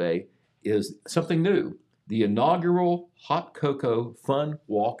Saturday is something new. The inaugural Hot Cocoa Fun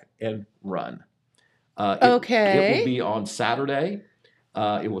Walk and Run. It will be on Saturday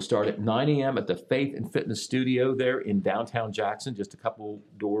It will start at 9 a.m. at the Faith and Fitness Studio there in downtown Jackson, just a couple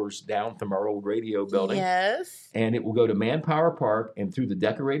doors down from our old radio building. Yes. And it will go to Manpower Park and through the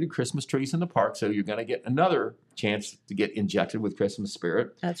decorated Christmas trees in the park. So you're going to get another chance to get injected with Christmas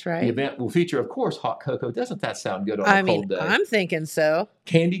spirit. That's right. The event will feature, of course, hot cocoa. Doesn't that sound good on a cold day? I'm thinking so.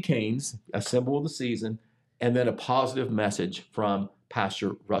 Candy canes, a symbol of the season, and then a positive message from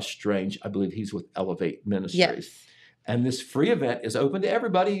Pastor Russ Strange. I believe he's with Elevate Ministries. Yes. And this free event is open to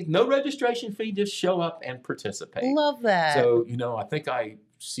everybody. No registration fee. Just show up and participate. Love that. So, I think I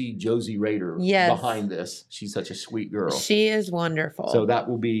see Josie Rader behind this. She's such a sweet girl. She is wonderful. So that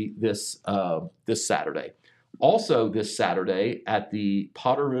will be this Saturday. Also this Saturday at the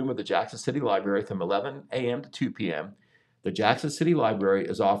Potter Room of the Jackson City Library from 11 a.m. to 2 p.m., the Jackson City Library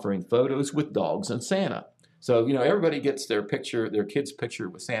is offering photos with dogs and Santa. So, everybody gets their kid's picture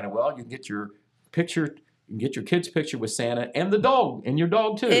with Santa. Well, you can get your picture. You can get your kid's picture with Santa and the dog, and your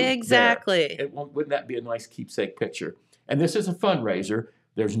dog too. Exactly. Wouldn't that be a nice keepsake picture? And this is a fundraiser.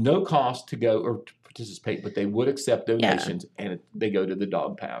 There's no cost to go or to participate, but they would accept donations, and they go to the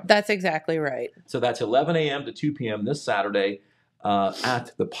dog pound. That's exactly right. So that's 11 a.m. to 2 p.m. this Saturday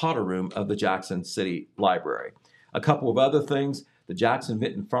at the Potter Room of the Jackson City Library. A couple of other things. The Jackson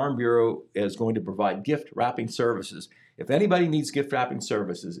Vinton Farm Bureau is going to provide gift wrapping services. If anybody needs gift wrapping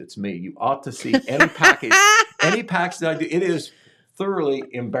services, it's me. You ought to see any package that I do. It is thoroughly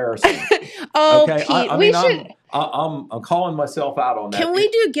embarrassing. Okay? Pete, I'm calling myself out on that. Can we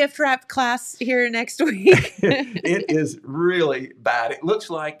do gift wrap class here next week? It is really bad. It looks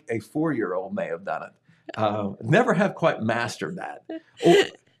like a 4-year-old may have done it. Never have quite mastered that.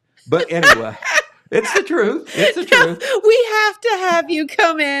 But anyway. It's the truth. It's the truth. We have to have you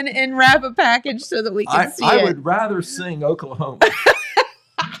come in and wrap a package so that we can see it. I would rather sing Oklahoma.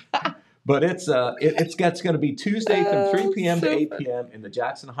 But it's going to be Tuesday from 3 p.m. to 8 p.m. in the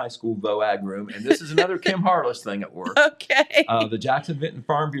Jackson High School VOAG room. And this is another Kim Harless thing at work. Okay. The Jackson Vinton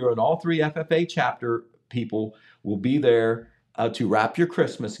Farm Bureau and all 3 FFA chapter people will be there to wrap your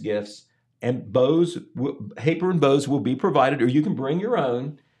Christmas gifts. And paper and bows will be provided, or you can bring your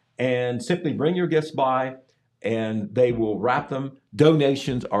own. And simply bring your gifts by, and they will wrap them.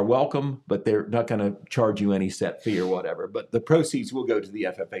 Donations are welcome, but they're not going to charge you any set fee or whatever. But the proceeds will go to the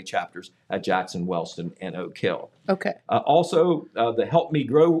FFA chapters at Jackson, Wellston, and Oak Hill. Okay. Also, the Help Me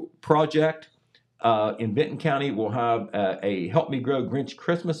Grow project in Vinton County will have a Help Me Grow Grinch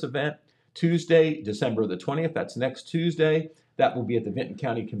Christmas event Tuesday, December the 20th. That's next Tuesday. That will be at the Vinton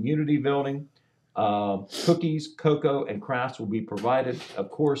County Community Building. Cookies, cocoa, and crafts will be provided. Of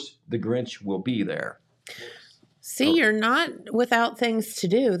course, the Grinch will be there. See, you're not without things to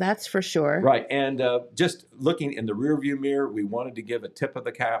do, that's for sure. Right, and just looking in the rearview mirror, we wanted to give a tip of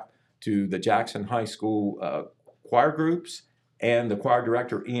the cap to the Jackson High School choir groups and the choir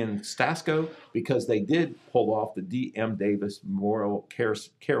director, Ian Stasko, because they did pull off the D.M. Davis Memorial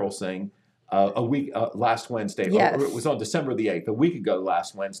Carol Sing a week last Wednesday. Yes. Or it was on December the 8th, a week ago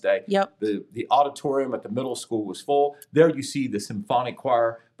last Wednesday. Yep. The auditorium at the middle school was full. There you see the symphonic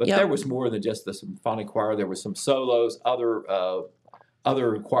choir, but there was more than just the symphonic choir. There was some solos, other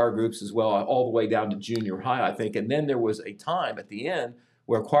choir groups as well, all the way down to junior high, I think. And then there was a time at the end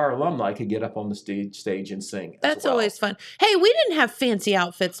where choir alumni could get up on the stage and sing. That's always fun. Hey, we didn't have fancy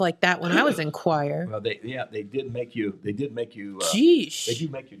outfits like that when I was in choir. Well, they did make you. Jeesh. They do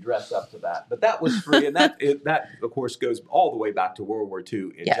make you dress up to that. But that was free, and that of course goes all the way back to World War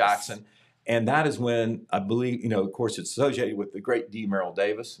II in Jackson, and that is when I believe of course it's associated with the great D. Merrill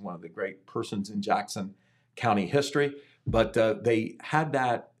Davis, one of the great persons in Jackson County history. But they had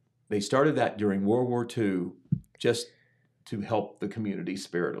that. They started that during World War II, just to help the community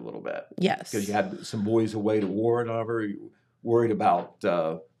spirit a little bit. Yes. Because you had some boys away to war and whatever, worried about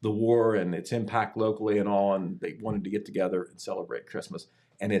the war and its impact locally and all, and they wanted to get together and celebrate Christmas.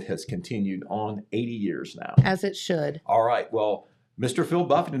 And it has continued on 80 years now. As it should. All right. Well, Mr. Phil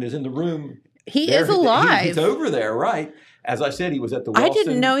Buffington is in the room. He is alive. He's over there, right? As I said, he was at the Wellston. I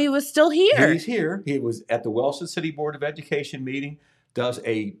didn't know he was still here. He's here. He was at the Wellston City Board of Education meeting, does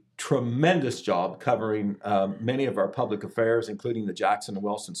a tremendous job covering many of our public affairs, including the Jackson and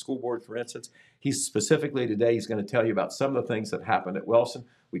Wellston School Board, for instance. He's specifically today, he's going to tell you about some of the things that happened at Wellston.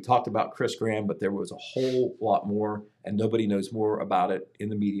 We talked about Chris Graham, but there was a whole lot more, and nobody knows more about it in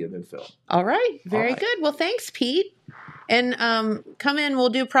the media than Phil. All right. Very good. Well, thanks, Pete. And come in, we'll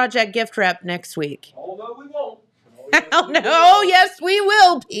do Project Gift Wrap next week. Although we won't. Oh, no. Yes, we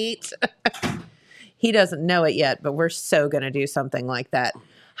will, Pete. He doesn't know it yet, but we're so going to do something like that.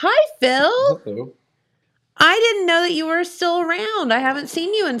 Hi, Phil. Hello. I didn't know that you were still around. I haven't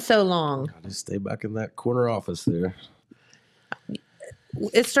seen you in so long. I just stay back in that corner office there.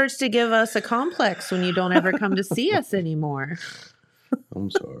 it starts to give us a complex when you don't ever come to see us anymore.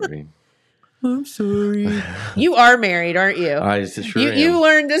 I'm sorry. I'm sorry. You are married, aren't you? I sure am. You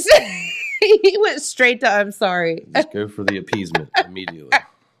learned to say. He went straight to I'm sorry. Just go for the appeasement immediately.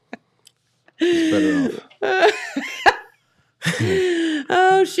 It's better off.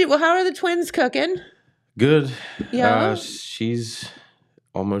 Oh shoot! Well, how are the twins cooking? Good. Yeah. She's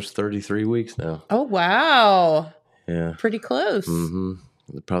almost 33 weeks now. Oh wow. Yeah. Pretty close. Mm-hmm.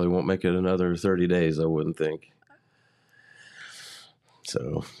 It probably won't make it another 30 days, I wouldn't think.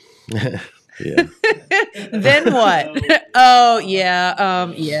 So, yeah. Then what? Oh yeah.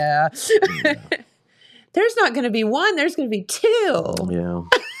 Yeah. There's not going to be one. There's going to be two. Yeah.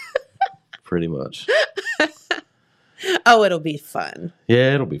 Pretty much. Oh, it'll be fun.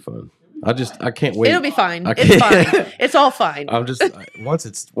 Yeah, it'll be fun. I can't wait. It'll be fine. It's fine. It's all fine. I'm just once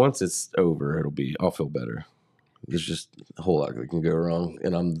it's over, I'll feel better. There's just a whole lot that can go wrong,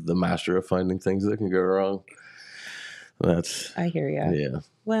 and I'm the master of finding things that can go wrong. I hear you. Yeah.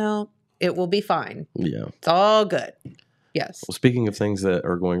 Well, it will be fine. Yeah. It's all good. Yes. Well, speaking of things that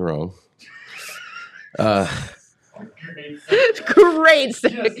are going wrong, great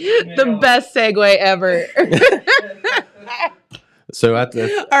the best segue ever. So all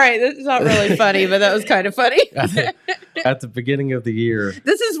right, this is not really funny, but that was kind of funny. At the beginning of the year,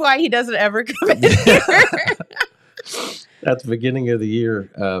 this is why he doesn't ever come in here. At the beginning of the year,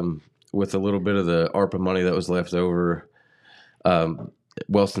 with a little bit of the ARPA money that was left over,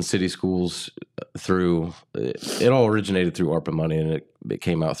 Wellston City Schools it all originated through ARPA money, and it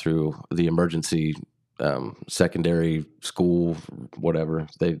came out through the emergency secondary school, whatever.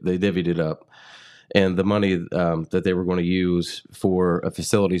 They divvied it up. And the money that they were going to use for a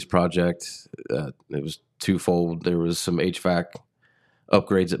facilities project, it was twofold. There was some HVAC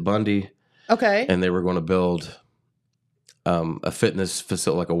upgrades at Bundy. Okay. And they were going to build a fitness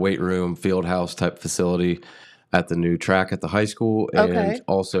facility, like a weight room, field house type facility at the new track at the high school. And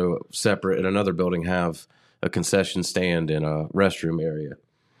also separate in another building have a concession stand and a restroom area.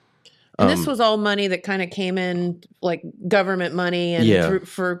 And this was all money that kind of came in, like government money and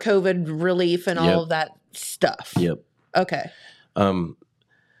for COVID relief and all of that stuff. Yep. Okay.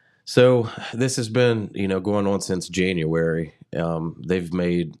 So this has been, going on since January. They've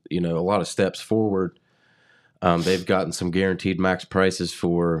made, a lot of steps forward. They've gotten some guaranteed max prices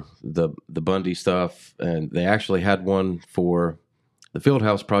for the Bundy stuff, and they actually had one for the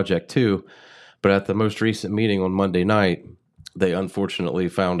Fieldhouse project too. But at the most recent meeting on Monday night, they unfortunately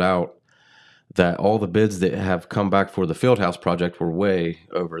found out that all the bids that have come back for the Fieldhouse project were way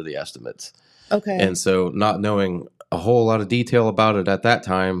over the estimates. Okay. And so not knowing a whole lot of detail about it at that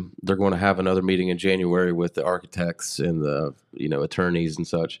time, they're going to have another meeting in January with the architects and the, attorneys and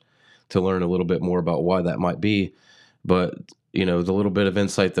such to learn a little bit more about why that might be. But, the little bit of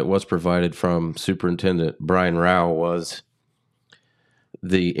insight that was provided from Superintendent Brian Rao was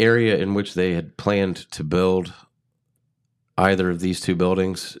the area in which they had planned to build either of these two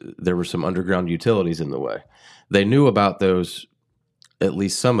buildings, there were some underground utilities in the way. They knew about those, at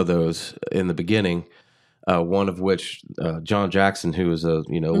least some of those, in the beginning. One of which, John Jackson, who is a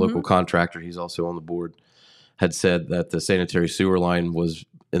local contractor, he's also on the board, had said that the sanitary sewer line was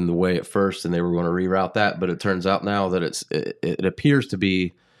in the way at first, and they were going to reroute that. But it turns out now that it appears to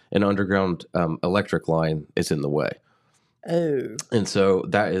be an underground electric line is in the way. Oh, and so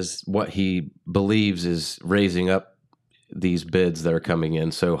that is what he believes is raising up these bids that are coming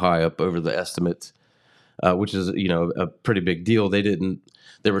in so high up over the estimates, which is, a pretty big deal.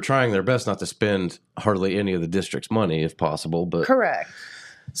 They were trying their best not to spend hardly any of the district's money if possible, but correct.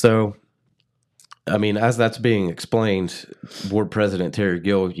 So, I mean, as that's being explained, board president Terry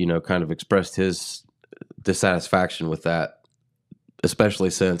Gill, kind of expressed his dissatisfaction with that,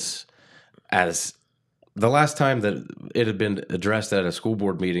 especially since as the last time that it had been addressed at a school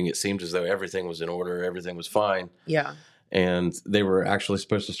board meeting, it seemed as though everything was in order, everything was fine. Yeah. And they were actually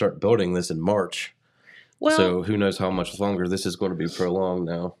supposed to start building this in March. Well, so who knows how much longer this is going to be prolonged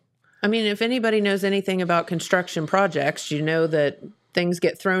now. I mean, if anybody knows anything about construction projects, you know that things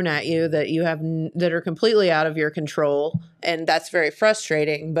get thrown at you that you have that are completely out of your control. And that's very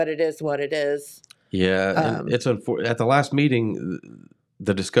frustrating, but it is what it is. Yeah. And it's at the last meeting,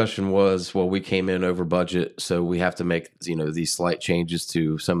 the discussion was, well, we came in over budget, so we have to make, these slight changes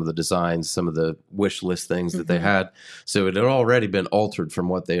to some of the designs, some of the wish list things that they had. So it had already been altered from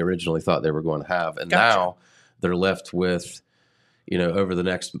what they originally thought they were going to have. And now they're left with, over the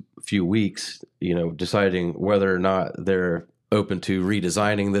next few weeks, deciding whether or not they're open to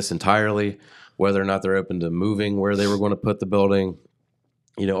redesigning this entirely, whether or not they're open to moving where they were going to put the building,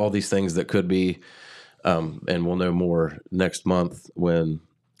 all these things that could be And we'll know more next month when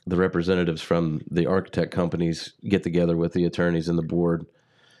the representatives from the architect companies get together with the attorneys and the board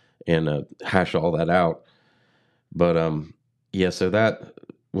and hash all that out. But yeah, so that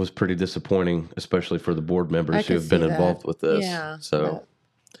was pretty disappointing, especially for the board members who have been involved with this. Yeah, so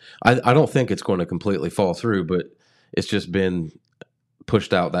I don't think it's going to completely fall through, but it's just been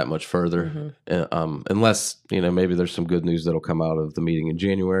pushed out that much further. Unless, maybe there's some good news that'll come out of the meeting in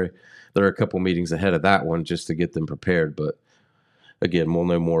January. There are a couple meetings ahead of that one just to get them prepared. But again, we'll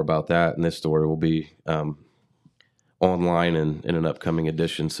know more about that, and this story will be online in an upcoming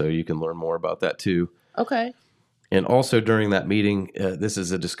edition, so you can learn more about that too. Okay. And also during that meeting, this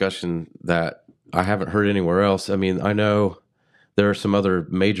is a discussion that I haven't heard anywhere else. I mean, I know there are some other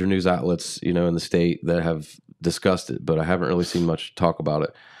major news outlets, in the state that have discussed it, but I haven't really seen much talk about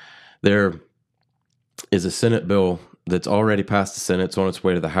it. There is a Senate bill that's already passed the Senate. It's on its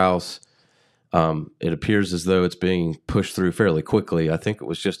way to the House. It appears as though it's being pushed through fairly quickly. I think it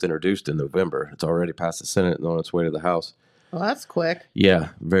was just introduced in November. It's already passed the Senate and on its way to the House. Well, that's quick. Yeah,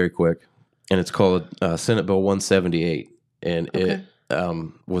 very quick. And it's called Senate Bill 178. And it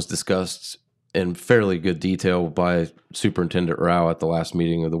was discussed in fairly good detail by Superintendent Rao at the last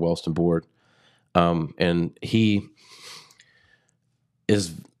meeting of the Wellston Board. And he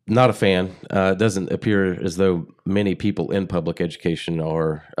is not a fan. It doesn't appear as though many people in public education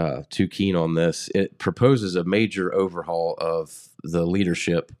are too keen on this. It proposes a major overhaul of the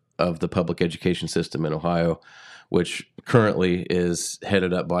leadership of the public education system in Ohio, which currently is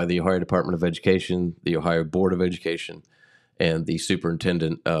headed up by the Ohio Department of Education, the Ohio Board of Education, and the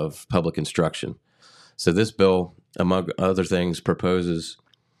Superintendent of Public Instruction. So this bill, among other things, proposes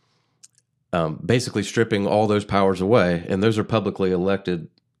basically stripping all those powers away, and those are publicly elected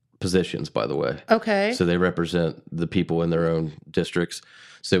positions, by the way. Okay. So they represent the people in their own districts.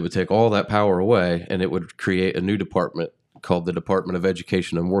 So it would take all that power away, and it would create a new department called the Department of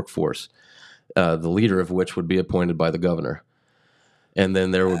Education and Workforce, the leader of which would be appointed by the governor. And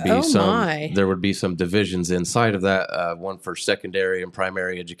then there would be some divisions inside of that. One for secondary and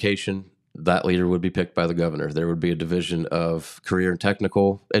primary education. That leader would be picked by the governor. There would be a division of career and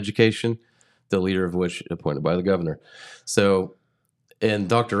technical education, the leader of which appointed by the governor. So in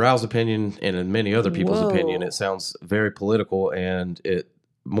Dr. Rao's opinion, and in many other people's opinion, it sounds very political, and it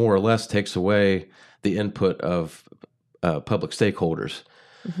more or less takes away the input of public stakeholders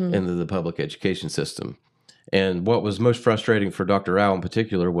into the public education system. And what was most frustrating for Dr. Rao in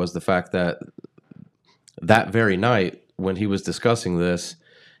particular was the fact that very night when he was discussing this,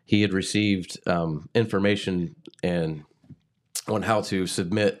 he had received information on how to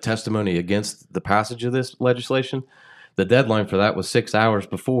submit testimony against the passage of this legislation. The deadline for that was 6 hours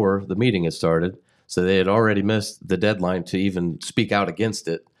before the meeting had started, so they had already missed the deadline to even speak out against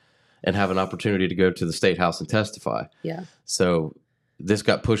it and have an opportunity to go to the State House and testify. Yeah. So this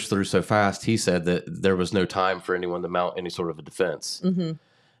got pushed through so fast, he said that there was no time for anyone to mount any sort of a defense.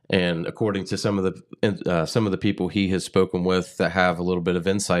 And according to some of the people he has spoken with that have a little bit of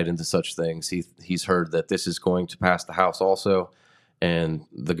insight into such things, he's heard that this is going to pass the House also, and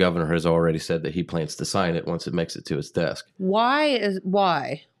the governor has already said that he plans to sign it once it makes it to his desk.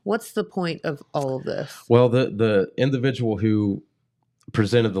 Why? What's the point of all of this? Well, the individual who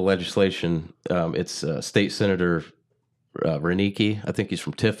presented the legislation, it's State Senator Renicky. I think he's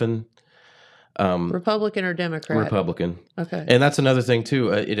from Tiffin. Republican or Democrat? Republican. Okay. And that's another thing, too.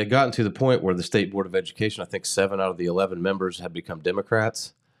 It had gotten to the point where the State Board of Education, I think 7 out of the 11 members had become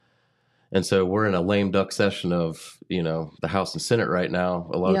Democrats. And so we're in a lame duck session of, the House and Senate right now.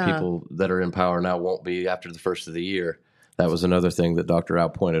 A lot of people that are in power now won't be after the first of the year. That was another thing that Dr. Rao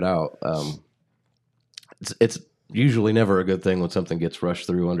pointed out. It's usually never a good thing when something gets rushed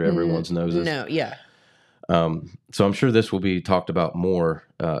through under everyone's noses. No, yeah. So I'm sure this will be talked about more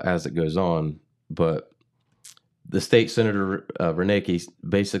as it goes on. But the state senator, Renicky,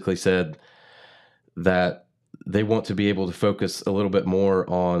 basically said that they want to be able to focus a little bit more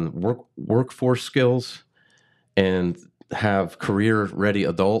on workforce skills and have career-ready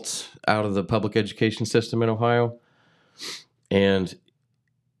adults out of the public education system in Ohio. And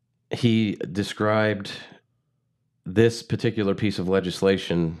he described this particular piece of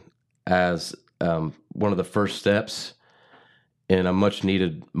legislation as one of the first steps in a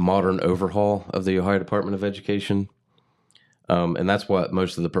much-needed modern overhaul of the Ohio Department of Education. And that's what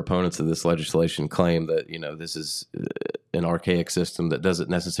most of the proponents of this legislation claim, that, this is an archaic system that doesn't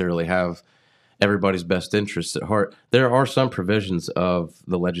necessarily have everybody's best interests at heart. There are some provisions of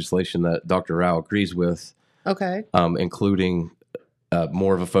the legislation that Dr. Rao agrees with, including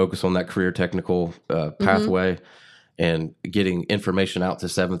more of a focus on that career technical pathway and getting information out to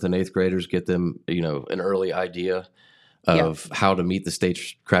 7th and 8th graders, get them, an early idea of how to meet the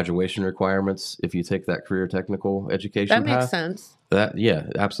state's graduation requirements if you take that career technical education That path. makes sense. Yeah,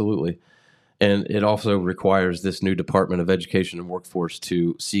 absolutely. And it also requires this new Department of Education and Workforce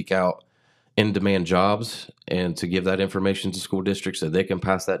to seek out in-demand jobs and to give that information to school districts so they can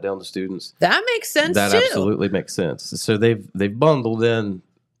pass that down to students. That makes sense That too. absolutely makes sense. So they've bundled in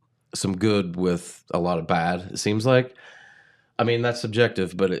some good with a lot of bad, it seems like. I mean, that's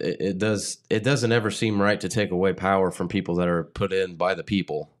subjective, but it doesn't ever seem right to take away power from people that are put in by the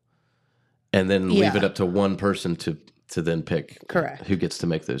people and then leave it up to one person to then pick who gets to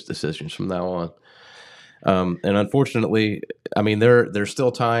make those decisions from now on. And unfortunately, I mean, there's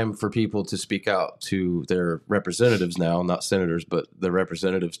still time for people to speak out to their representatives now, not senators, but the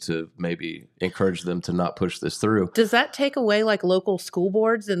representatives, to maybe encourage them to not push this through. Does that take away like local school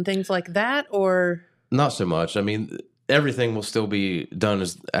boards and things like that, or? Not so much. I mean, everything will still be done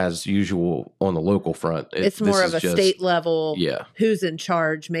as usual on the local front. It's more of a state level. Yeah. Who's in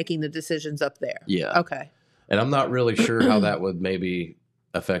charge making the decisions up there? Yeah. Okay. And I'm not really sure how that would maybe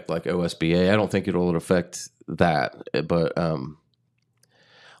affect like OSBA. I don't think it'll affect that, but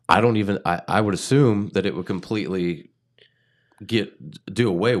I would assume that it would completely do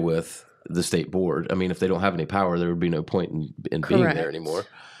away with the state board. I mean, if they don't have any power, there would be no point in being there anymore.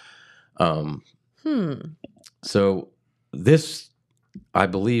 So this, I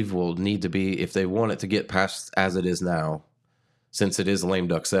believe, will need to be, if they want it to get passed as it is now, since it is a lame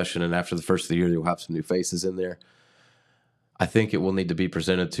duck session, and after the first of the year, you'll have some new faces in there. I think it will need to be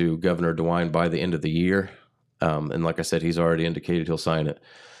presented to Governor DeWine by the end of the year. And like I said, he's already indicated he'll sign it.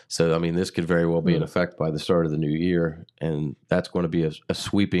 So, I mean, this could very well be in effect by the start of the new year. And that's going to be a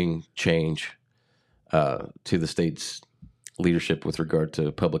sweeping change to the state's leadership with regard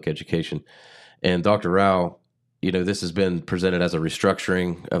to public education. And Dr. Rao, this has been presented as a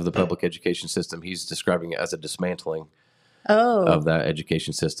restructuring of the public education system. He's describing it as a dismantling of that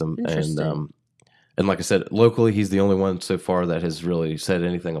education system. And like I said, locally, he's the only one so far that has really said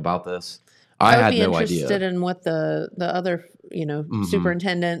anything about this. I had no idea. I'd be interested in what the other,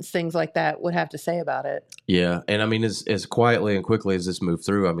 superintendents, things like that would have to say about it. Yeah. And I mean, as quietly and quickly as this moved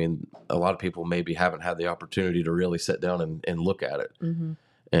through, I mean, a lot of people maybe haven't had the opportunity to really sit down and look at it. Mm-hmm.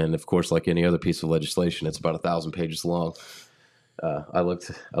 And of course, like any other piece of legislation, it's about 1,000 pages long. I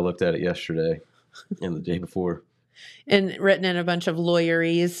looked at it yesterday and the day before. And written in a bunch of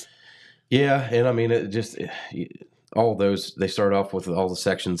lawyerese. Yeah, and I mean, all those, they start off with all the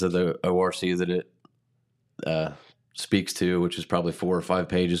sections of the ORC that it speaks to, which is probably 4 or 5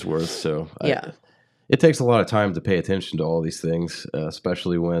 pages worth. So it takes a lot of time to pay attention to all these things,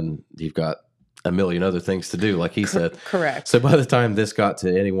 especially when you've got a million other things to do, like he said. Correct. So by the time this got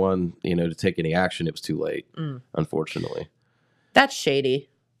to anyone, to take any action, it was too late, unfortunately. That's shady.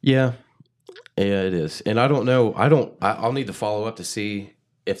 Yeah, it is. And I don't know. I'll need to follow up to see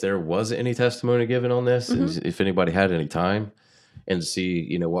if there was any testimony given on this, and if anybody had any time, and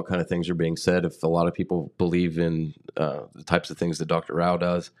see, what kind of things are being said. If a lot of people believe in the types of things that Dr. Rao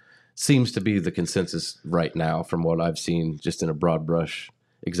does, seems to be the consensus right now from what I've seen, just in a broad brush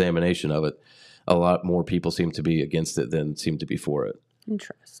examination of it. A lot more people seem to be against it than seem to be for it.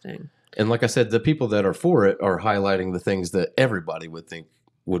 Interesting. And like I said, the people that are for it are highlighting the things that everybody would think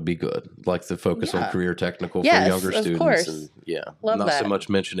would be good, like the focus on career technical for younger students. Course. And Love not that. so much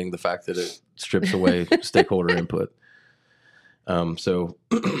mentioning the fact that it strips away stakeholder input. So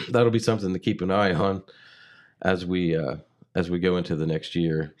that'll be something to keep an eye on as we go into the next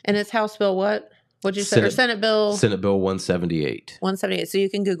year. And it's House Bill what? What'd you say? Or Senate Bill? Senate Bill 178. 178. So you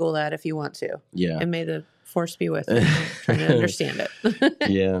can Google that if you want to. Yeah. And may the force be with you. I'm trying to understand it.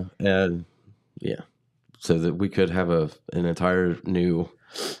 Yeah. And so that we could have an entire new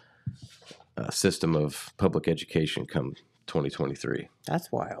system of public education come 2023.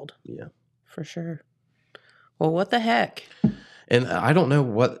 That's wild. Yeah. For sure. Well, what the heck? And I don't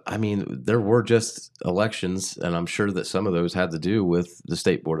know there were just elections, and I'm sure that some of those had to do with the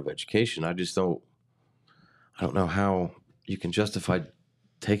State Board of Education. I don't know how you can justify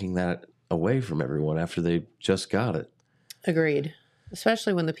taking that away from everyone after they just got it. Agreed.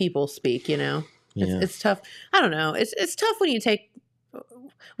 Especially when the people speak, Yeah. It's tough. I don't know. It's tough when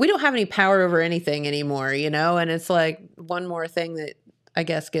we don't have any power over anything anymore, and it's like one more thing that I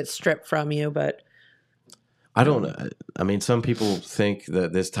guess gets stripped from you, but I don't know. I mean, some people think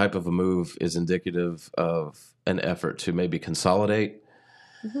that this type of a move is indicative of an effort to maybe consolidate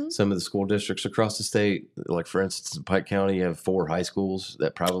some of the school districts across the state. Like, for instance, in Pike County, you have 4 high schools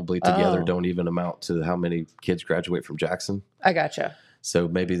that probably together don't even amount to how many kids graduate from Jackson. I gotcha. So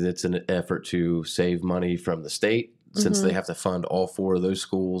maybe it's an effort to save money from the state since they have to fund all 4 of those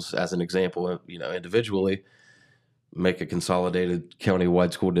schools as an example, individually, make a consolidated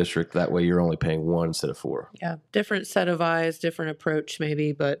county-wide school district. That way you're only paying 1 instead of 4. Yeah. Different set of eyes, different approach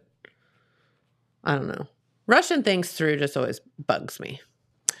maybe, but I don't know. Rushing things through just always bugs me.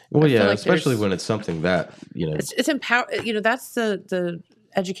 Well, yeah, like especially when it's something that, it's empower. That's the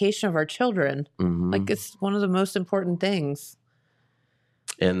education of our children. Like it's one of the most important things.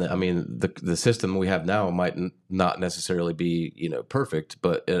 And I mean, the system we have now might not necessarily be, perfect,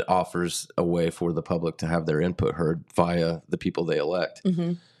 but it offers a way for the public to have their input heard via the people they elect.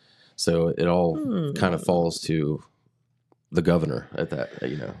 So it all kind of falls to the governor at that,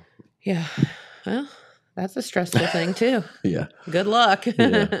 Yeah. Well, that's a stressful thing too. Yeah. Good luck.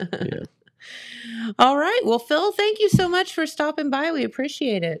 Yeah. All right. Well, Phil, thank you so much for stopping by. We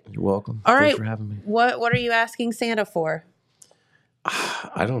appreciate it. You're welcome. All Thanks right. for having me. What are you asking Santa for?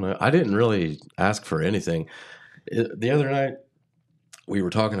 I don't know. I didn't really ask for anything. The other night, we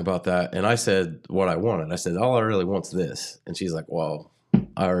were talking about that, and I said what I wanted. I said, all I really want's this. And she's like, well,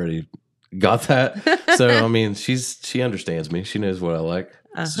 I already got that. So, I mean, she understands me. She knows what I like.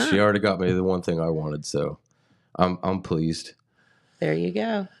 So she already got me the one thing I wanted. So I'm pleased. There you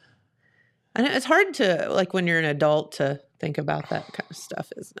go. I know it's hard to, like, when you're an adult to think about that kind of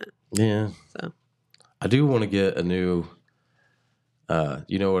stuff, isn't it? Yeah. So I do want to get a new...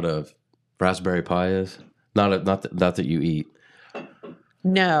 you know what a raspberry Pi is? Not that you eat.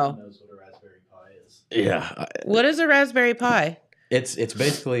 No. Knows what a Raspberry Pi is. Yeah. What is a Raspberry Pi? It's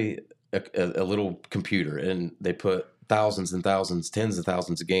basically a little computer, and they put thousands and thousands, tens of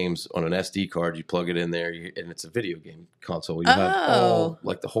thousands of games on an SD card. You plug it in there, and it's a video game console. You have all,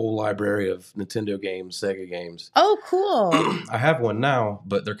 like, the whole library of Nintendo games, Sega games. Oh, cool. I have one now,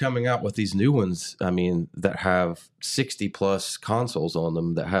 but they're coming out with these new ones, I mean, that have 60 plus consoles on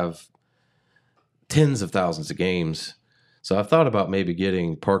them that have tens of thousands of games. So I've thought about maybe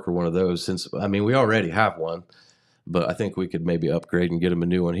getting Parker one of those, since, I mean, we already have one, but I think we could maybe upgrade and get him a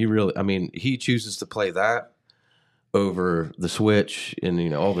new one. He chooses to play that over the Switch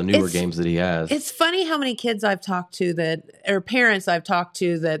and all the newer games that he has. It's funny how many kids I've talked to or parents I've talked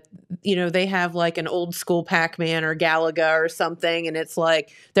to that they have like an old school Pac-Man or Galaga or something, and it's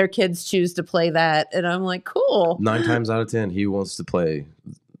like their kids choose to play that, and I'm like, cool. 9 times out of 10, he wants to play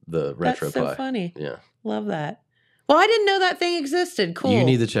the Retro That's so Pi. funny. Yeah, love that. Well, I didn't know that thing existed. Cool. You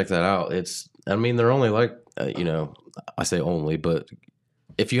need to check that out. They're only like I say only, but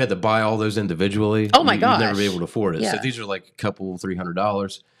if you had to buy all those individually, oh my gosh, you'd never be able to afford it. Yeah. So these are like a couple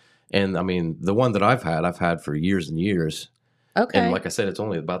 $300, and I mean the one that I've had for years and years. Okay, and like I said, it's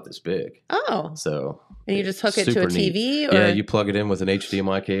only about this big. Oh, so and you just hook it to a TV? Neat. Or? Yeah, you plug it in with an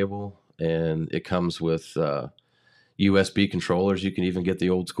HDMI cable, and it comes with USB controllers. You can even get the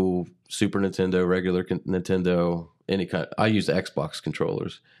old school Super Nintendo, regular Nintendo, any kind. I use the Xbox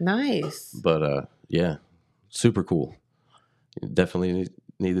controllers. Nice, but yeah, super cool. You definitely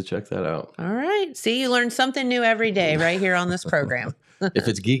need to check that out. All right. See, you learn something new every day right here on this program. If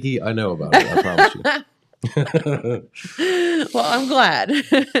it's geeky, I know about it. I promise you. Well, I'm glad.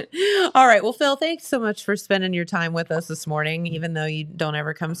 All right. Well, Phil, thanks so much for spending your time with us this morning, even though you don't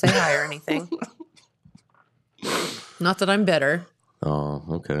ever come say hi or anything. Not that I'm bitter. Oh,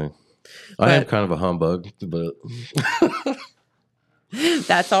 okay. I am kind of a humbug, but...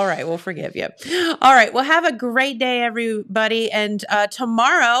 That's all right. We'll forgive you. All right. Well, have a great day, everybody. And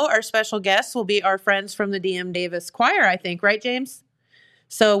tomorrow, our special guests will be our friends from the DM Davis Choir, I think. Right, James?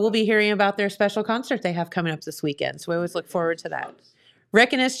 So we'll be hearing about their special concert they have coming up this weekend. So we always look forward to that.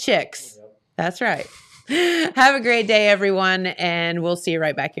 Rick and his Chicks. That's right. Have a great day, everyone. And we'll see you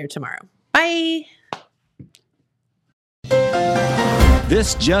right back here tomorrow. Bye.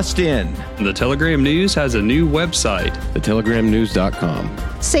 This just in. The Telegram News has a new website.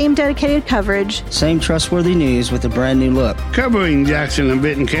 thetelegramnews.com. Same dedicated coverage. Same trustworthy news with a brand new look. Covering Jackson and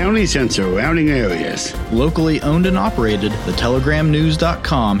Benton counties and surrounding areas. Locally owned and operated,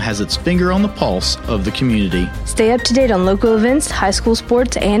 thetelegramnews.com has its finger on the pulse of the community. Stay up to date on local events, high school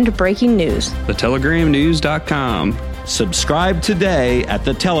sports, and breaking news. thetelegramnews.com. Subscribe today at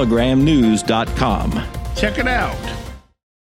thetelegramnews.com. Check it out.